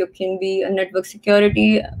engineer, or you can be a network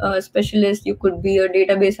security specialist, you could be a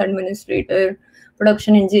database administrator,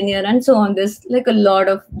 production engineer, and so on. There's like a lot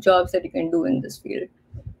of jobs that you can do in this field,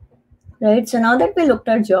 right? So now that we looked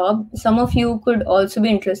at job, some of you could also be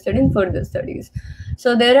interested in further studies.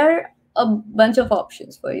 So there are a bunch of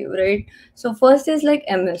options for you, right? So first is like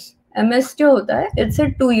MS. MS जो होता है, it's a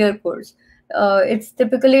 2-year course. It's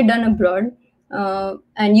typically done abroad,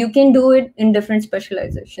 and you can do it in different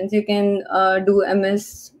specializations. You can do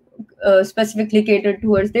MS specifically catered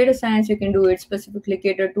towards data science. You can do it specifically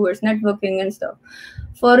catered towards networking and stuff.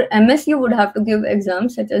 For MS, you would have to give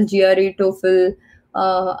exams such as GRE, TOEFL,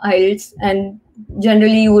 IELTS, and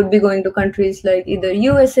generally you would be going to countries like either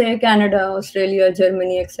USA, Canada, Australia,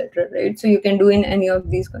 Germany, etc., right? So you can do in any of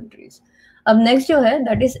these countries. Up next जो है,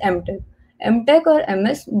 that is MTech. MTech और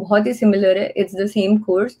MS बहुत ही similar है. It's the same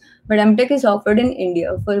course, but MTech is offered in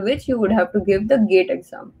India, for which you would have to give the GATE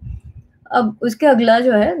exam. अब उसके अगला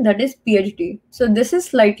जो है, that is PhD. So this is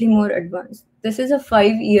slightly more advanced. This is a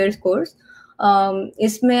 5 years course.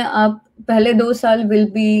 इसमें आप पहले 2 साल will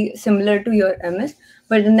be similar to your MS,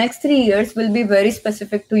 but the next 3 years will be very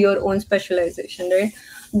specific to your own specialization, right?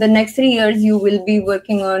 The next 3 years you will be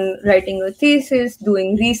working on writing a thesis,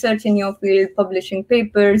 doing research in your field, publishing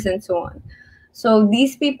papers, and so on. So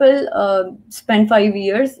these people spend 5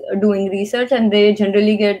 years doing research, and they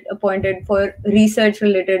generally get appointed for research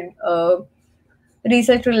related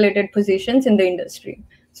positions in the industry.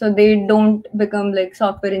 So they don't become like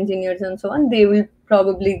software engineers and so on. They will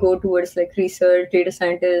probably go towards like research, data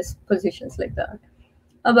scientist positions like that.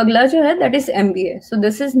 अब अगला जो है, that is MBA. So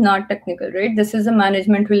this is not technical, right? This is a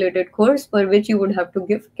management related course for which you would have to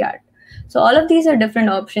give CAT. So all of these are different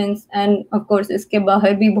options, and of course इसके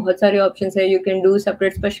बाहर भी बहुत सारे options है. You can do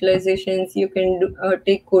separate specializations, you can do,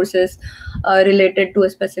 take courses related to a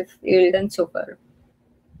specific field, and so forth.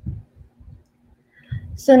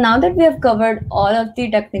 So now that we have covered all of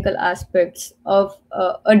the technical aspects of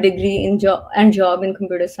a degree in job in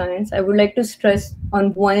computer science, I would like to stress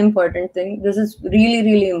on one important thing. This is really,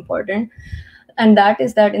 really important. And that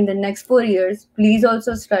is that in the next 4 years, please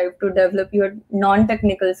also strive to develop your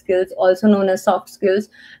non-technical skills, also known as soft skills,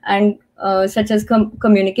 and such as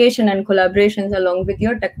communication and collaborations along with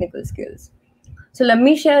your technical skills. So let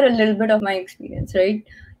me share a little bit of my experience, right?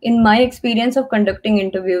 In my experience of conducting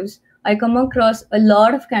interviews, I come across a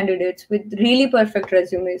lot of candidates with really perfect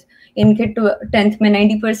resumes. इनके 10th में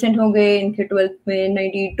 90% होंगे, इनके 12th में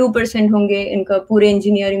 92% होंगे, इनका पूरे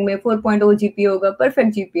engineering में 4.0 GPA होगा,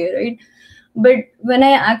 perfect GPA, right? But when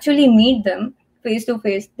I actually meet them face to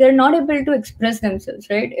face, they're not able to express themselves,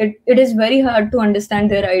 right? It is very hard to understand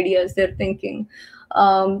their ideas, their thinking.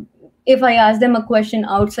 If I ask them a question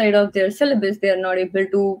outside of their syllabus, they are not able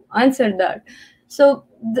to answer that. So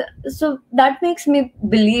that makes me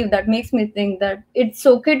believe, that makes me think that it's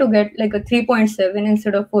okay to get like a 3.7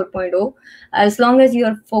 instead of 4.0, as long as you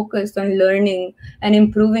are focused on learning and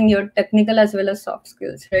improving your technical as well as soft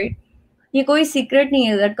skills, right? ये कोई secret नहीं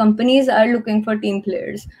है that companies are looking for team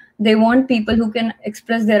players. They want people who can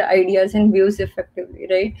express their ideas and views effectively,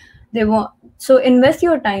 right? So invest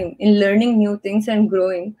your time in learning new things and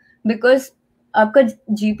growing, because आपका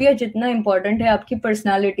GPA जितना important है, आपकी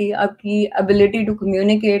personality, आपकी ability to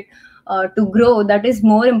communicate, to grow, that is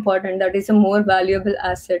more important. That is a more valuable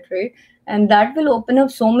asset, right? And that will open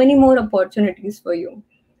up so many more opportunities for you.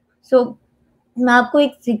 So मैं आपको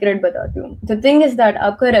एक secret बताती हूँ. The thing is that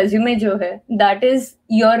आपका resume जो है, that is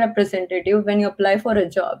your representative when you apply for a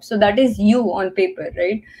job. So that is you on paper,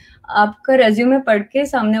 right? आपका resume पढ़ के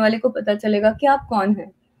सामने वाले को पता चलेगा कि आप कौन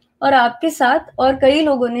हैं. और आपके साथ और कई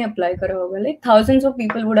लोगों ने अप्लाई करा होगा, like thousands of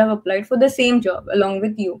people would have applied for the same job along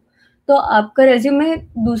with you. तो आपका resume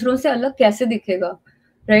दूसरों से अलग कैसे दिखेगा,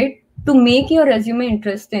 right? To make your resume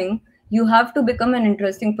interesting, you have to become an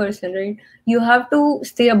interesting person, right? You have to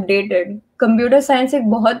stay updated. Computer science एक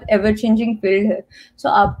बहुत ever changing field है. सो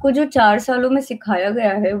आपको जो 4 सालों में सिखाया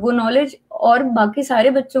गया है वो नॉलेज और बाकी सारे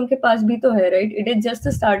बच्चों के पास भी तो है, right? It is just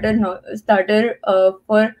starter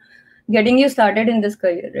for getting you started in this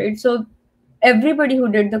career, right? So everybody who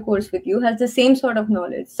did the course with you has the same sort of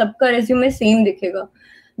knowledge. सबका resume same दिखेगा.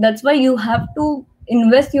 That's why you have to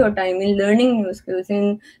invest your time in learning new skills, in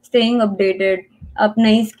staying updated. आप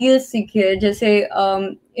नई skills सीखिए, जैसे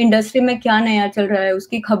industry में क्या नया चल रहा है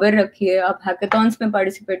उसकी खबर रखिए, आप हैकेथॉन्स में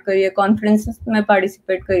पार्टिसिपेट करिए, कॉन्फ्रेंसेस में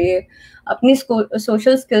पार्टिसिपेट करिए, अपनी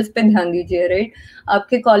सोशल स्किल्स पे ध्यान दीजिए, राइट?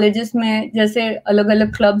 आपके कॉलेजेस में जैसे अलग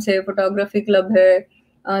अलग क्लब्स है, फोटोग्राफी क्लब है,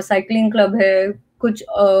 साइकिलिंग क्लब है, कुछ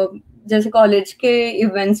जैसे कॉलेज के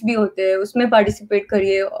इवेंट्स भी होते हैं, उसमें पार्टिसिपेट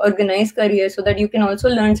करिए, ऑर्गेनाइज करिए, so that you can also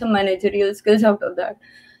learn some managerial skills out of that.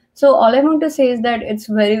 So all I want to say is that it's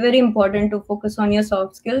very, very important to focus on your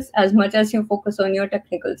soft skills as much as you focus on your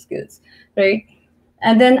technical skills, right?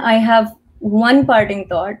 And then I have one parting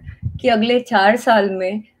thought कि अगले 4 साल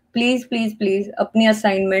में please please please अपनी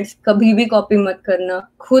assignments कभी भी copy मत करना,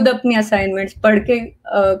 खुद अपनी असाइनमेंट्स पढ़ के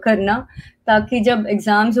करना, ताकि जब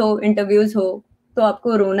एग्जाम्स हो, इंटरव्यूज हो, तो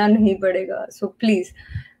आपको रोना नहीं पड़ेगा. So please,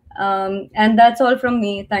 and that's all from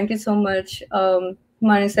me. Thank you so much.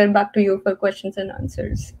 Mani sir, back to you for questions and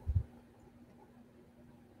answers.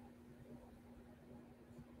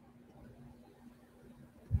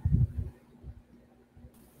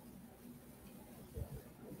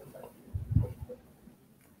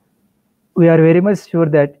 We are very much sure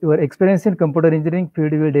that your experience in computer engineering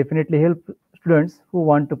field will definitely help students who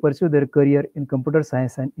want to pursue their career in computer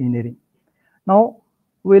science and engineering. Now,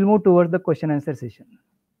 we will move towards the question answer session.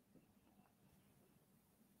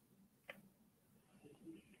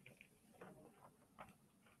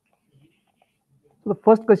 So the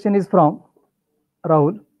first question is from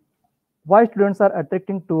Rahul. Why students are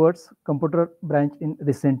attracting towards computer branch in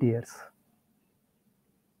recent years?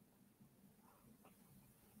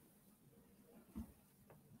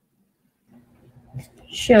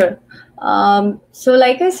 Sure. So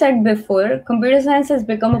like I said before, computer science has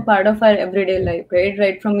become a part of our everyday life, right?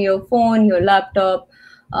 Right from your phone, your laptop,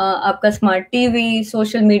 आपका smart TV,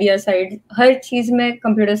 social media side, हर चीज में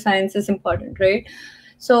computer science is important, right?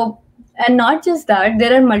 So, and not just that,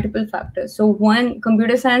 there are multiple factors. So one,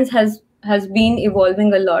 computer science has been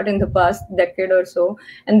evolving a lot in the past decade or so,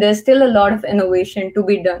 and there's still a lot of innovation to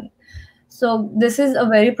be done. So this is a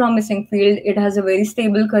very promising field. It has a very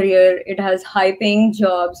stable career. It has high-paying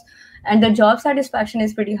jobs, and the job satisfaction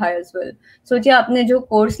is pretty high as well. So जी आपने जो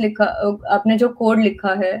course लिखा, आपने जो code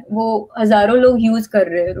लिखा है, वो हजारों लोग यूज कर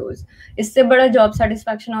रहे हैं रोज. इससे बड़ा job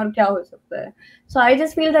satisfaction और क्या हो सकता है? So I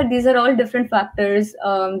just feel that these are all different factors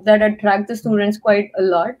that attract the students quite a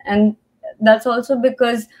lot, and that's also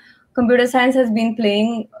because computer science has been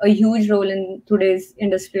playing a huge role in today's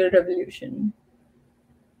industrial revolution.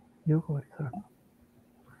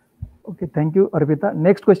 Okay, thank you, Arpita.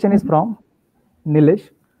 Next question is from Nilesh.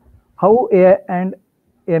 How AI and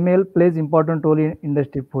ML plays important role in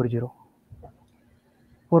Industry 4.0?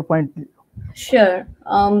 Sure.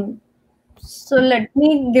 So let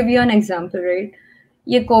me give you an example, right?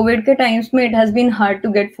 ये COVID के times में it has been hard to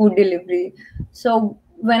get food delivery. So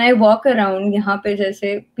when I walk around यहाँ पे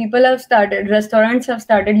जैसे restaurants have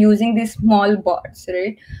started using these small bots,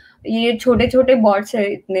 right? ये छोटे छोटे bots है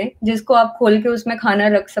इतने जिसको आप खोल के उसमें खाना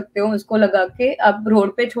रख सकते हो, उसको लगा के आप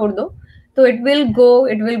रोड पे छोड़ दो तो it will go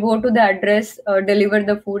to the address, deliver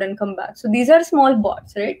the food and come back. So these are small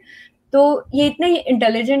bots, right? तो ये इतने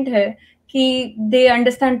इंटेलिजेंट है कि they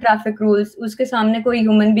understand traffic rules. उसके सामने कोई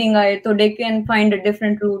human being आए तो they can find a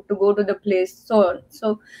different route to go to the place.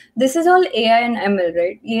 So this is all AI and ML,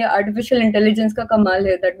 right? ये artificial intelligence का कमाल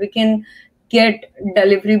है that we can get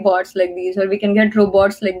delivery bots like these, or we can get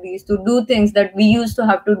robots like these to do things that we used to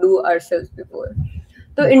have to do ourselves before.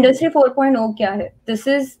 So Industry 4.0 क्या है? This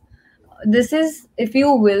is, if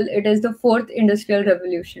you will, it is the fourth industrial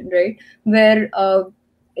revolution, right? Where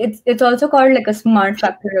it's also called like a smart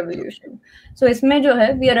factory revolution. So इसमें जो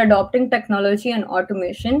है, we are adopting technology and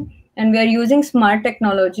automation, and we are using smart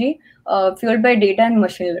technology fueled by data and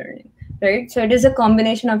machine learning, right? So it is a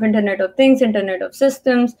combination of Internet of Things, Internet of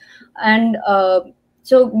Systems, and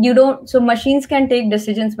so machines can take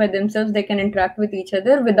decisions by themselves. They can interact with each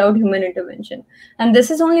other without human intervention, and this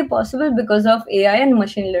is only possible because of AI and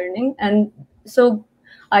machine learning. And so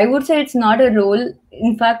I would say it's not a role.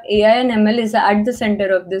 In fact, AI and ML is at the center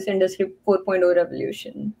of this Industry 4.0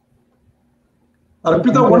 revolution.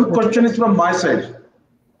 Arpita, one question is from my side.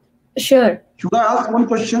 Sure. Should I ask one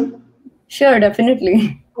question? Sure,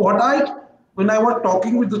 definitely. When I was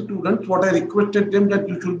talking with the students, what I requested them that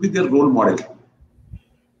you should be their role model.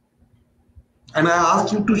 And I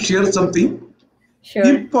asked you to share something. Sure.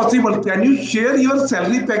 If possible, can you share your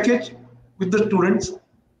salary package with the students?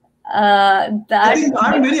 I'm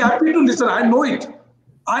very happy to listen. I know it.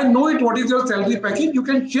 What is your salary package? You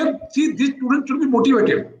can share. See, these students should be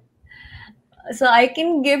motivated. So I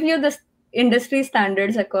can give you the industry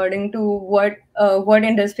standards according to what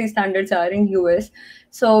industry standards are in US.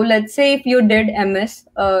 So let's say if you did MS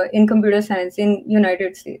in computer science in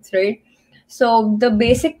United States, right? So the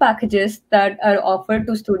basic packages that are offered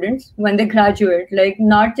to students when they graduate, like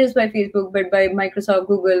not just by Facebook, but by Microsoft,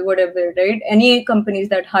 Google, whatever, right? Any companies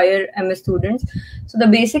that hire MS students. So the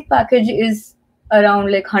basic package is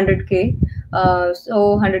around like 100K.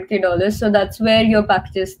 So $100K. So that's where your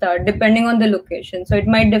packages start, depending on the location. So it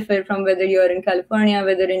might differ from whether you're in California,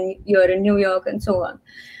 whether you're in New York, and so on.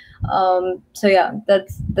 So yeah,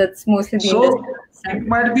 that's mostly the So it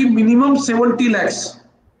might be minimum 70 lakhs.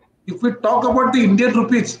 If we talk about the Indian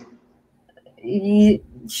rupees.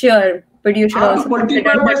 Sure, but you should also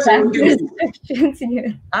multiply by 70.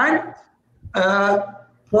 And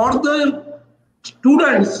for the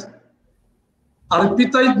students,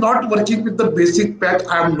 Arpita is not working with the basic pack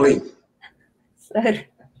I am knowing. Sir.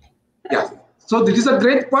 Yeah. So this is a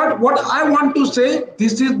great part. What I want to say,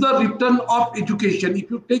 this is the return of education.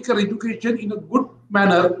 If you take your education in a good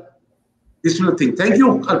manner, this will think. Thank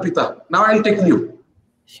you, Arpita. Now I'll take you.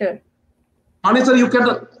 Sure. Mani sir, you can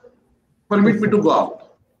permit me to go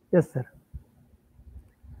out. Yes, sir.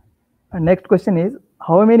 And next question is,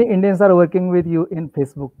 how many Indians are working with you in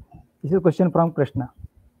Facebook? This is a question from Krishna.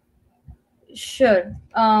 Sure.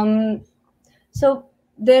 So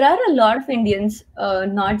there are a lot of Indians,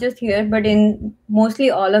 not just here, but in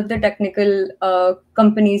mostly all of the technical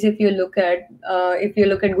companies. If you look at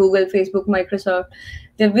Google, Facebook, Microsoft,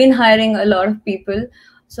 they've been hiring a lot of people.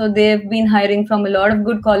 So they've been hiring from a lot of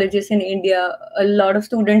good colleges in India. A lot of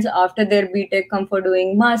students after their BTech come for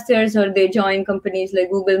doing masters, or they join companies like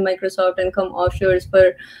Google, Microsoft, and come offshores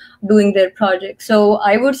for doing their projects. So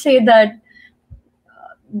I would say that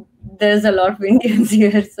there's a lot of Indians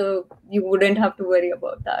here, so you wouldn't have to worry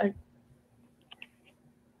about that.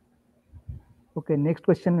 Okay, next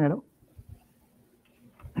question, madam.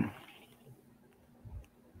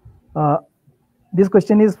 This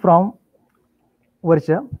question is from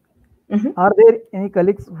Varsha. Are there any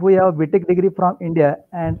colleagues who have BTech degree from India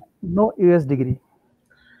and no US degree?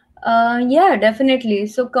 Yeah, definitely.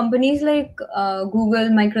 So companies like Google,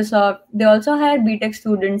 Microsoft, they also hire BTech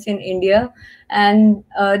students in India, and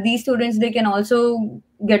these students, they can also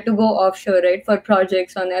get to go offshore, right, for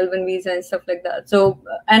projects on L1 visa and stuff like that. So,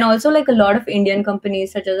 and also like a lot of Indian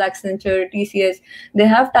companies such as Accenture, TCS, they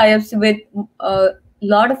have tie-ups with a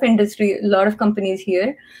lot of industry, a lot of companies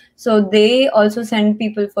here. So they also send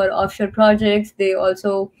people for offshore projects. They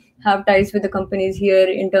also have ties with the companies here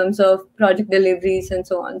in terms of project deliveries and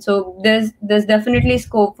so on. So there's definitely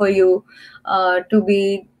scope for you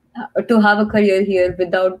to have a career here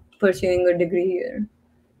without pursuing a degree here.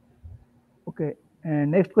 Okay.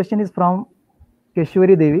 And next question is from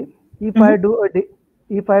Keshwari Devi. If Mhm.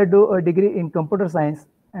 if I do a degree in computer science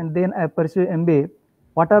and then I pursue MBA,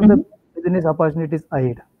 what are the Mhm. business opportunities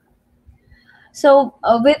ahead? So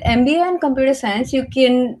with MBA and computer science, you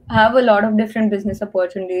can have a lot of different business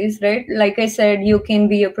opportunities, right? Like I said, you can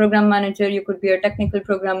be a program manager, you could be a technical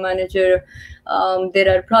program manager. There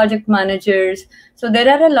are project managers. So there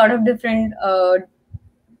are a lot of different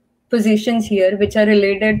positions here which are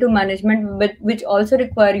related to management, but which also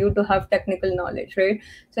require you to have technical knowledge, right?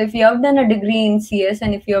 So if you have done a degree in CS,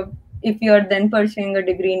 and if you are then pursuing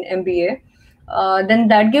a degree in MBA, then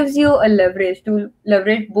that gives you a leverage to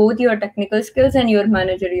leverage both your technical skills and your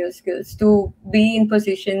managerial skills to be in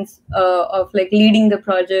positions of like leading the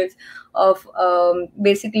projects, of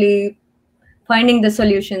basically finding the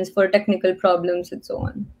solutions for technical problems and so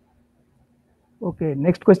on. Okay.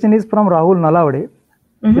 Next question is from Rahul Nalavade.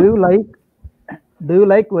 Do Mhm. you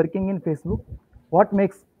like working in Facebook? What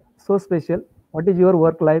makes so special? What is your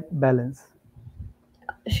work-life balance?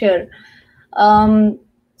 Sure.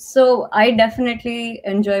 So I definitely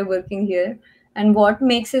enjoy working here. And what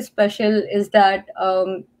makes it special is that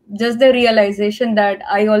just the realization that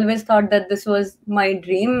I always thought that this was my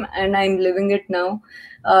dream and I'm living it now.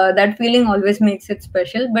 That feeling always makes it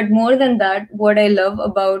special. But more than that, what I love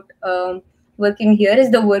about working here is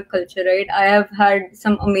the work culture, right? I have had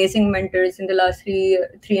some amazing mentors in the last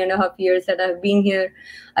 3.5 years that I've been here.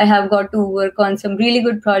 I have got to work on some really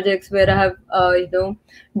good projects where I have,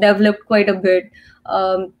 developed quite a bit.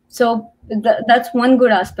 That's one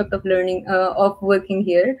good aspect of learning, of working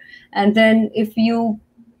here. And then if you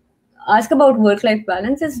ask about work life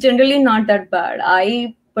balance, it's generally not that bad.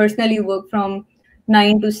 I personally work from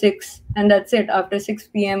 9 to 6, and that's it. After 6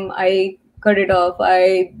 p.m., I cut it off.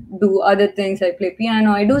 I do other things. I play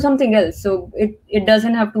piano. I do something else. So it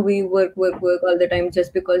doesn't have to be work, work, work all the time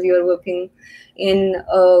just because you're working in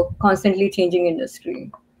a constantly changing industry.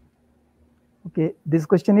 Okay. This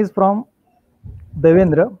question is from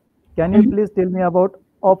Devendra. Can you Mhm. please tell me about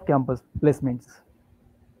off-campus placements?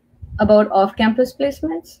 About off-campus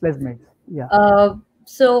placements. Placements. Yeah.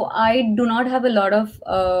 So I do not have a lot of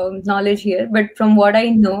knowledge here, but from what I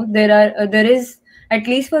know, there is, at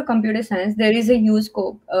least for computer science, there is a huge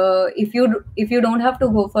scope. If you don't have to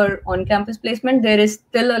go for on-campus placement, there is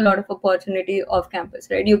still a lot of opportunity off-campus,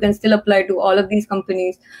 right? You can still apply to all of these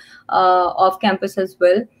companies off-campus as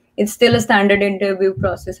well. It's still a standard interview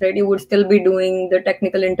process, right? You would still be doing the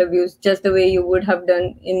technical interviews just the way you would have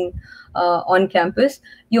done in on campus.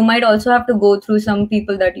 You might also have to go through some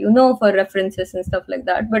people that you know for references and stuff like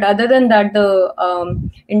that, but other than that, the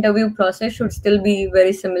interview process should still be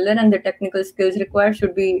very similar, and the technical skills required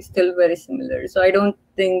should be still very similar. So I don't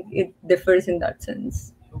think it differs in that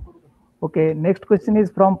sense. Okay. Next question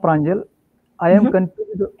is from Pranjal. I am Mhm.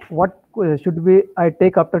 confused. What should we I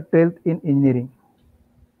take after 12th in engineering?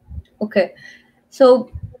 Okay, so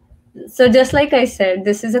just like I said,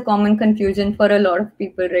 this is a common confusion for a lot of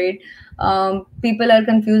people, right? People are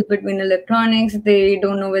confused between electronics. They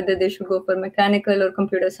don't know whether they should go for mechanical or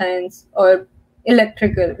computer science or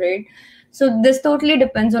electrical, right? So this totally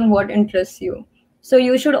depends on what interests you. So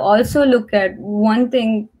you should also look at one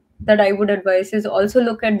thing that I would advise is also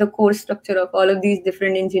look at the course structure of all of these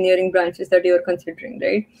different engineering branches that you're considering,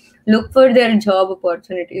 right? Look for their job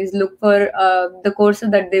opportunities, look for the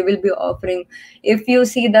courses that they will be offering. If you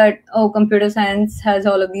see that, oh, computer science has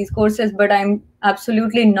all of these courses, but I'm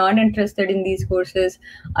absolutely not interested in these courses,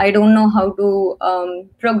 I don't know how to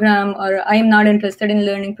program, or I'm not interested in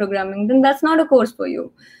learning programming, then that's not a course for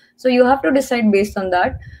you. So you have to decide based on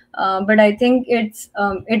that. But I think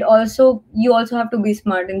it also, you also have to be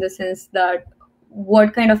smart in the sense that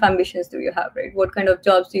what kind of ambitions do you have, right? What kind of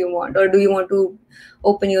jobs do you want, or do you want to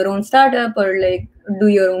open your own startup, or like do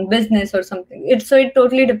your own business or something? It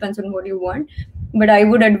totally depends on what you want. But I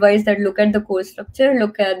would advise that look at the course structure,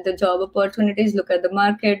 look at the job opportunities, look at the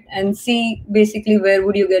market, and see basically where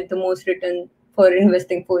would you get the most return for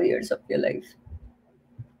investing 4 years of your life.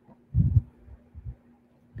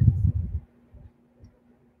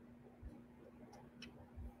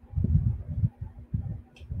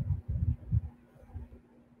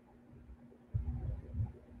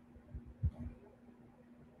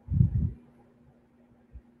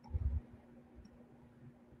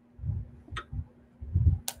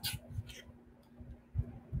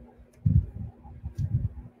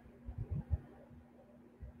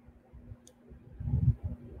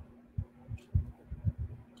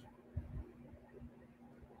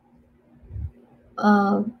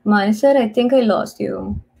 Sir, I think I lost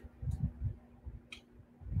you.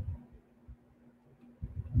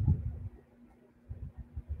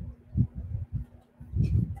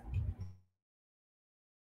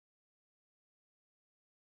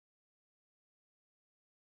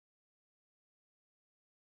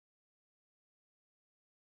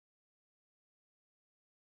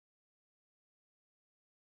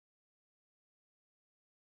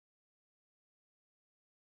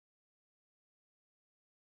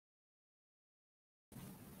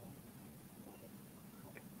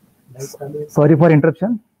 Sorry for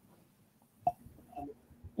interruption.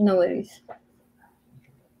 No worries.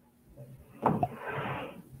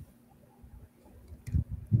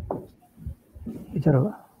 विचार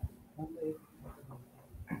होगा.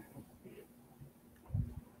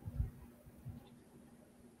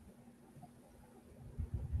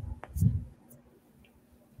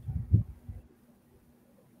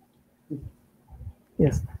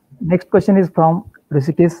 Yes. Next question is from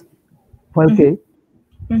Rishikesh Falke.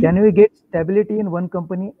 Can we get stability in one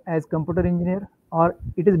company as computer engineer, or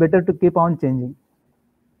it is better to keep on changing?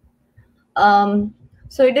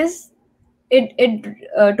 So it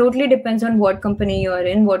totally depends on what company you are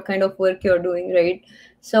in, what kind of work you're doing, right?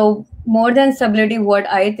 So more than stability, what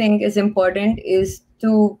I think is important is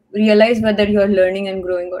to realize whether you're learning and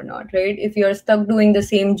growing or not, right? If you're stuck doing the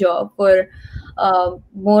same job for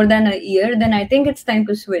more than a year, then I think it's time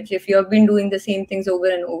to switch. If you have been doing the same things over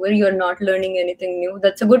and over, you're not learning anything new,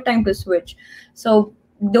 that's a good time to switch. So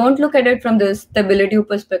don't look at it from the stability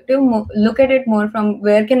perspective, look at it more from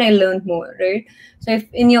where can I learn more, right? So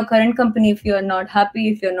if in your current company, if you are not happy,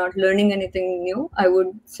 if you're not learning anything new, I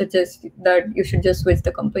would suggest that you should just switch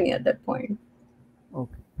the company at that point.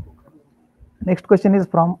 Okay. Next question is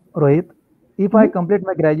from Rohit. If I complete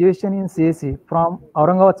my graduation in CSE from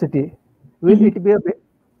Aurangabad city, will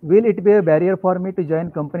it be a barrier for me to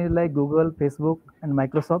join companies like Google, Facebook, and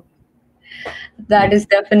Microsoft? That is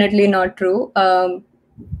definitely not true.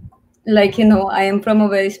 Like, I am from a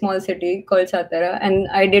very small city called Satara, and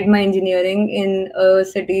I did my engineering in a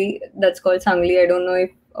city that's called Sangli. I don't know if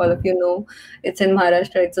all of you know. It's in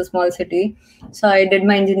Maharashtra. It's a small city. So I did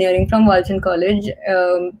my engineering from Walchand College.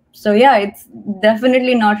 So yeah, it's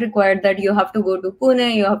definitely not required that you have to go to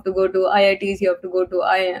Pune, you have to go to IITs, you have to go to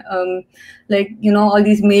all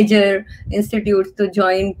these major institutes to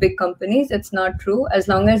join big companies. It's not true. As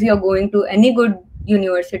long as you're going to any good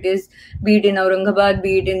universities, be it in Aurangabad,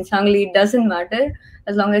 be it in Sangli, it doesn't matter.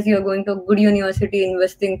 As long as you're going to a good university,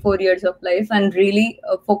 investing 4 years of life and really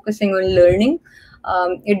focusing on learning,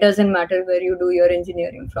 it doesn't matter where you do your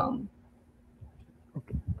engineering from.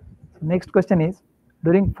 Okay. Next question is,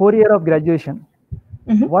 during 4 years of graduation,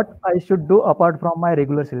 what I should do apart from my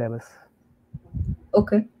regular syllabus?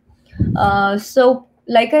 Okay. So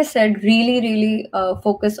like I said, really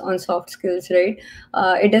focus on soft skills, right?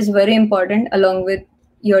 It is very important along with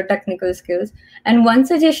your technical skills. And one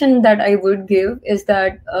suggestion that I would give is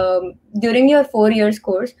that during your 4 years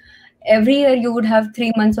course, every year you would have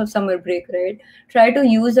 3 months of summer break, right? Try to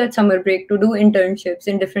use that summer break to do internships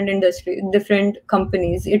in different industries, different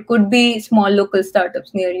companies. It could be small local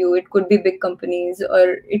startups near you, it could be big companies,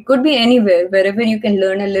 or it could be anywhere, wherever you can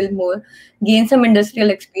learn a little more, gain some industrial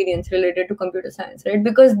experience related to computer science, right?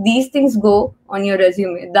 Because these things go on your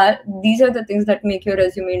resume. That these are the things that make your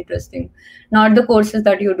resume interesting, not the courses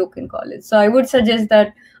that you took in college. So I would suggest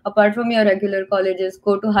that apart from your regular colleges,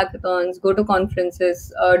 go to hackathons, go to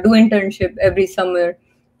conferences, do internship every summer,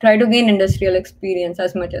 try to gain industrial experience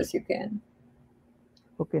as much as you can.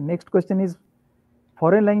 Okay, next question is,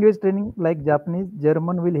 foreign language training like Japanese,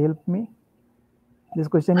 German will help me? This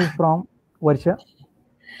question is from Varsha.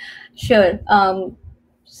 Sure.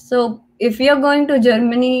 So if you're going to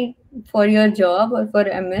Germany for your job or for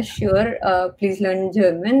MS, sure, please learn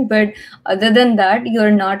German. But other than that,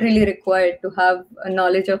 you're not really required to have a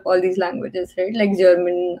knowledge of all these languages, right? Like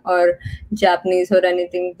German or Japanese or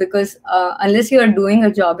anything, because unless you're doing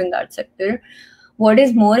a job in that sector, what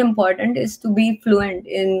is more important is to be fluent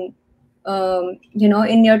in,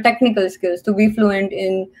 in your technical skills, to be fluent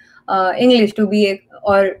in English,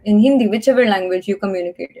 or in Hindi, whichever language you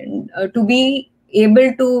communicate in, to be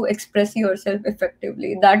able to express yourself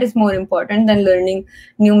effectively. That is more important than learning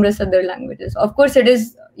numerous other languages. Of course,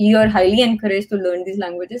 you're highly encouraged to learn these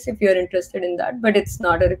languages if you're interested in that, but it's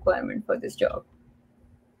not a requirement for this job.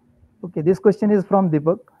 Okay, this question is from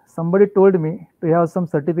Deepak. Somebody told me to have some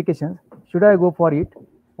certifications. Should I go for it?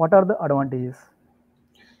 What are the advantages?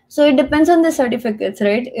 So it depends on the certificates,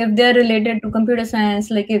 right? If they're related to computer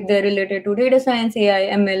science, like if they're related to data science,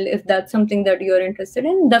 AI, ML, if that's something that you're interested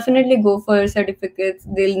in, definitely go for certificates.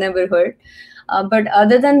 They'll never hurt. But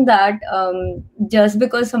other than that, just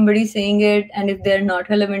because somebody's saying it, and if they're not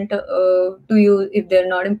relevant to you, if they're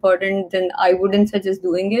not important, then I wouldn't suggest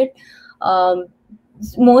doing it.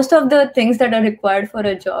 Most of the things that are required for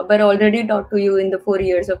a job are already taught to you in the 4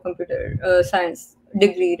 years of computer science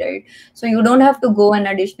degree, right? So you don't have to go and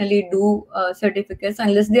additionally do certificates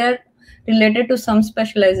unless they are related to some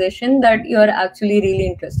specialization that you are actually really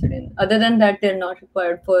interested in. Other than that, they're not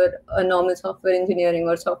required for a normal software engineering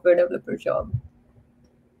or software developer job.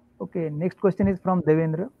 Okay, next question is from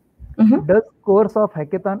Devendra. Mhm. Does course of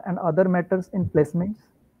hackathon and other matters in placements?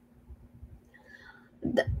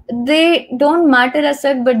 They don't matter as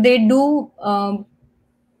such, but they do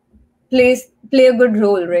play a good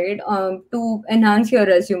role, right? To enhance your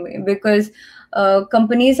resume, because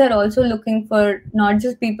companies are also looking for not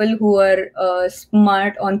just people who are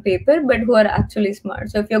smart on paper, but who are actually smart.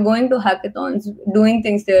 So if you're going to hackathons, doing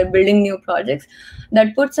things there, building new projects,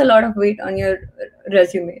 that puts a lot of weight on your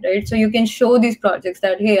resume, right? So you can show these projects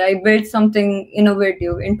that, hey, I built something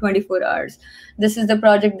innovative in 24 hours. This is the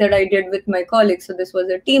project that I did with my colleagues, so this was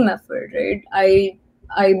a team effort, right?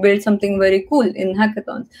 I built something very cool in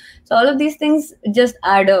hackathons. So all of these things just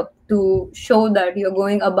add up to show that you're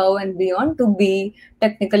going above and beyond to be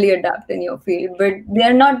technically adept in your field. But they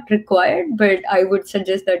are not required, but I would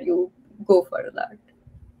suggest that you go for that.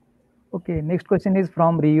 Okay, next question is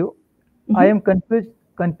from Rio. I am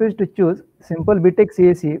confused to choose simple BTech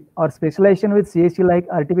CSE or specialization with CSE like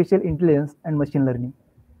artificial intelligence and machine learning.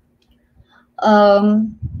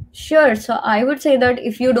 Sure. So I would say that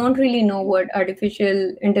if you don't really know what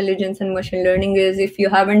artificial intelligence and machine learning is, if you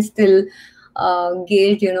haven't still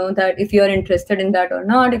gauged, that if you're interested in that or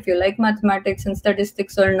not, if you like mathematics and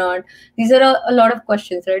statistics or not, these are a lot of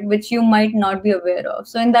questions, right, which you might not be aware of.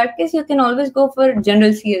 So in that case, you can always go for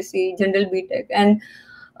general CSE, general BTech, and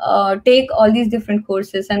take all these different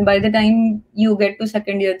courses. And by the time you get to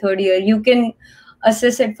second year, third year, you can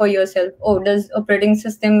assess it for yourself. Oh, does operating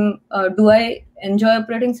system, do I enjoy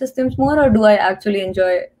operating systems more, or do I actually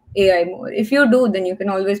enjoy AI more? If you do, then you can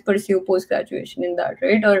always pursue post graduation in that,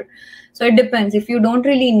 right? Or so it depends. If you don't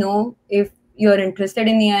really know if you're interested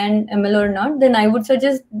in AI and ML or not, then I would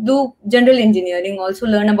suggest do general engineering. Also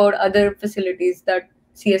learn about other facilities that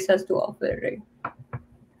CS has to offer, right?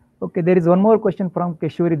 Okay, there is one more question from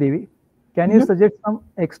Keshwari Devi. Can you suggest some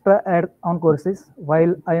extra add-on courses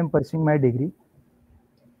while I am pursuing my degree?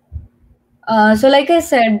 So like I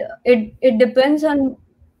said, it depends on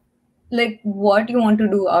like what you want to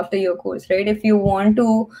do after your course, right? If you want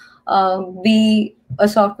to be a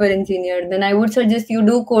software engineer, then I would suggest you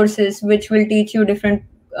do courses which will teach you different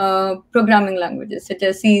programming languages such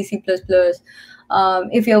as C, C++.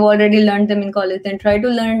 If you have already learned them in college, then try to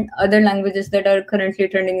learn other languages that are currently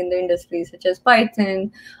trending in the industry, such as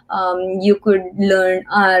Python. You could learn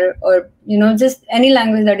R, or just any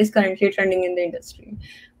language that is currently trending in the industry.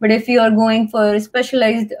 But if you are going for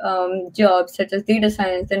specialized jobs such as data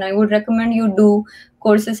science, then I would recommend you do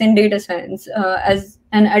courses in data science as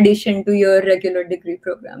an addition to your regular degree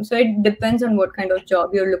program. So it depends on what kind of job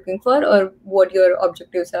you're looking for or what your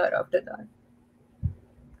objectives are after that.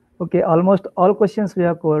 Okay, almost all questions we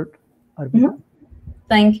have covered, Arpita.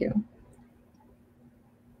 Thank you.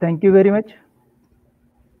 Thank you very much,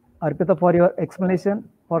 Arpita, for your explanation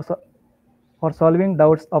for solving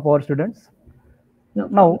doubts of our students.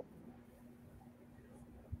 Now,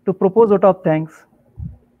 to propose vote of thanks,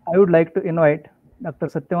 I would like to invite Dr.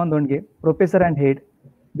 Satyavan Dondge, Professor and Head,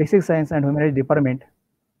 Basic Science and Humanities Department,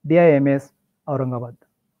 DIMS, Aurangabad.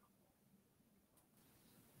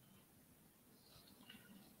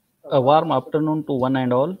 A warm afternoon to one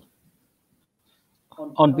and all.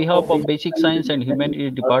 On behalf of Basic Science and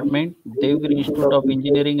Humanities Department, Devgiri Institute of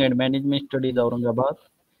Engineering and Management Studies, Aurangabad,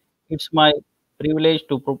 it's my privilege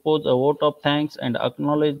to propose a vote of thanks and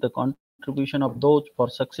acknowledge the contribution of those for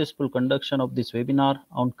successful conduction of this webinar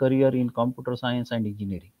on career in computer science and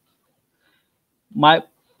engineering. My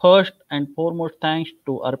first and foremost thanks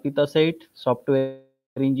to Arpita Sheth, software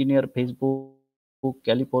engineer, Facebook,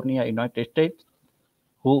 California, United States,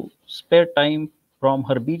 who spared time from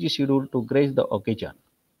her busy schedule to grace the occasion.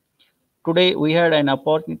 Today, we had an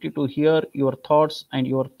opportunity to hear your thoughts, and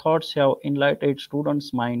your thoughts have enlightened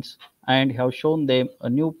students' minds and have shown them a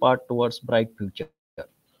new path towards bright future.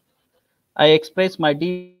 I express my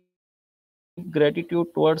deep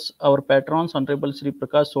gratitude towards our patrons, Honorable Sri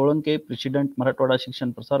Prakash Solanke, President, Marathwada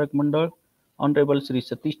Shikshan Prasarak Mandal, Honorable Sri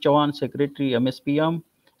Satish Chavan, Secretary, MSPM,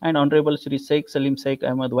 and Honorable Sri Sheikh Salim Sheikh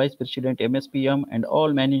Ahmed, Vice President, MSPM, and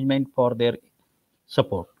all management for their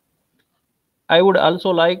support. I would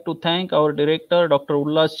also like to thank our director, Dr.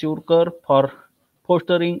 Ullas Shurkar, for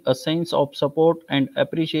fostering a sense of support and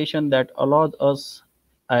appreciation that allows us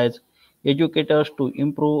as educators to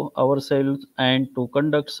improve ourselves and to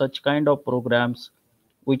conduct such kind of programs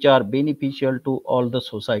which are beneficial to all the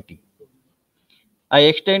society. I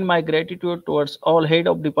extend my gratitude towards all head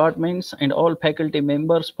of departments and all faculty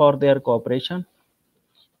members for their cooperation.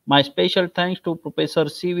 My special thanks to Professor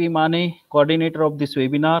C.V. Mane, coordinator of this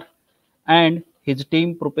webinar, and his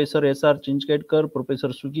team, Professor S.R. Chinchkedkar, Professor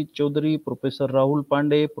Sujit Chaudhary, Professor Rahul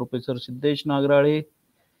Pandey, Professor Siddesh Nagrale,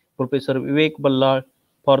 Professor Vivek Ballal,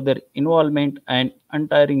 for their involvement and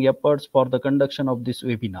untiring efforts for the conduction of this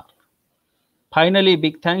webinar. Finally,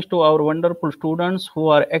 big thanks to our wonderful students who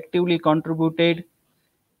are actively contributed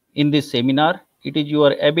in this seminar. It is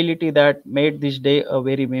your ability that made this day a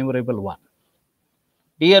very memorable one.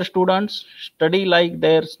 Dear students, study like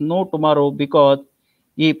there's no tomorrow, because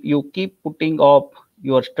if you keep putting off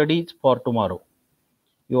your studies for tomorrow,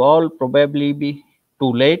 you all probably be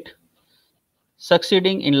too late.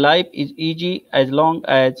 Succeeding in life is easy as long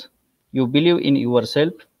as you believe in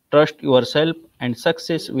yourself, trust yourself, and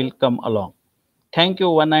success will come along. Thank you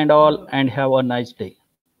one and all, and have a nice day.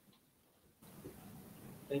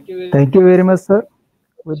 Thank you very much, sir.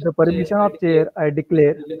 With the permission of chair, I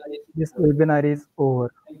declare this webinar is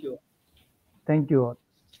over. Thank you all.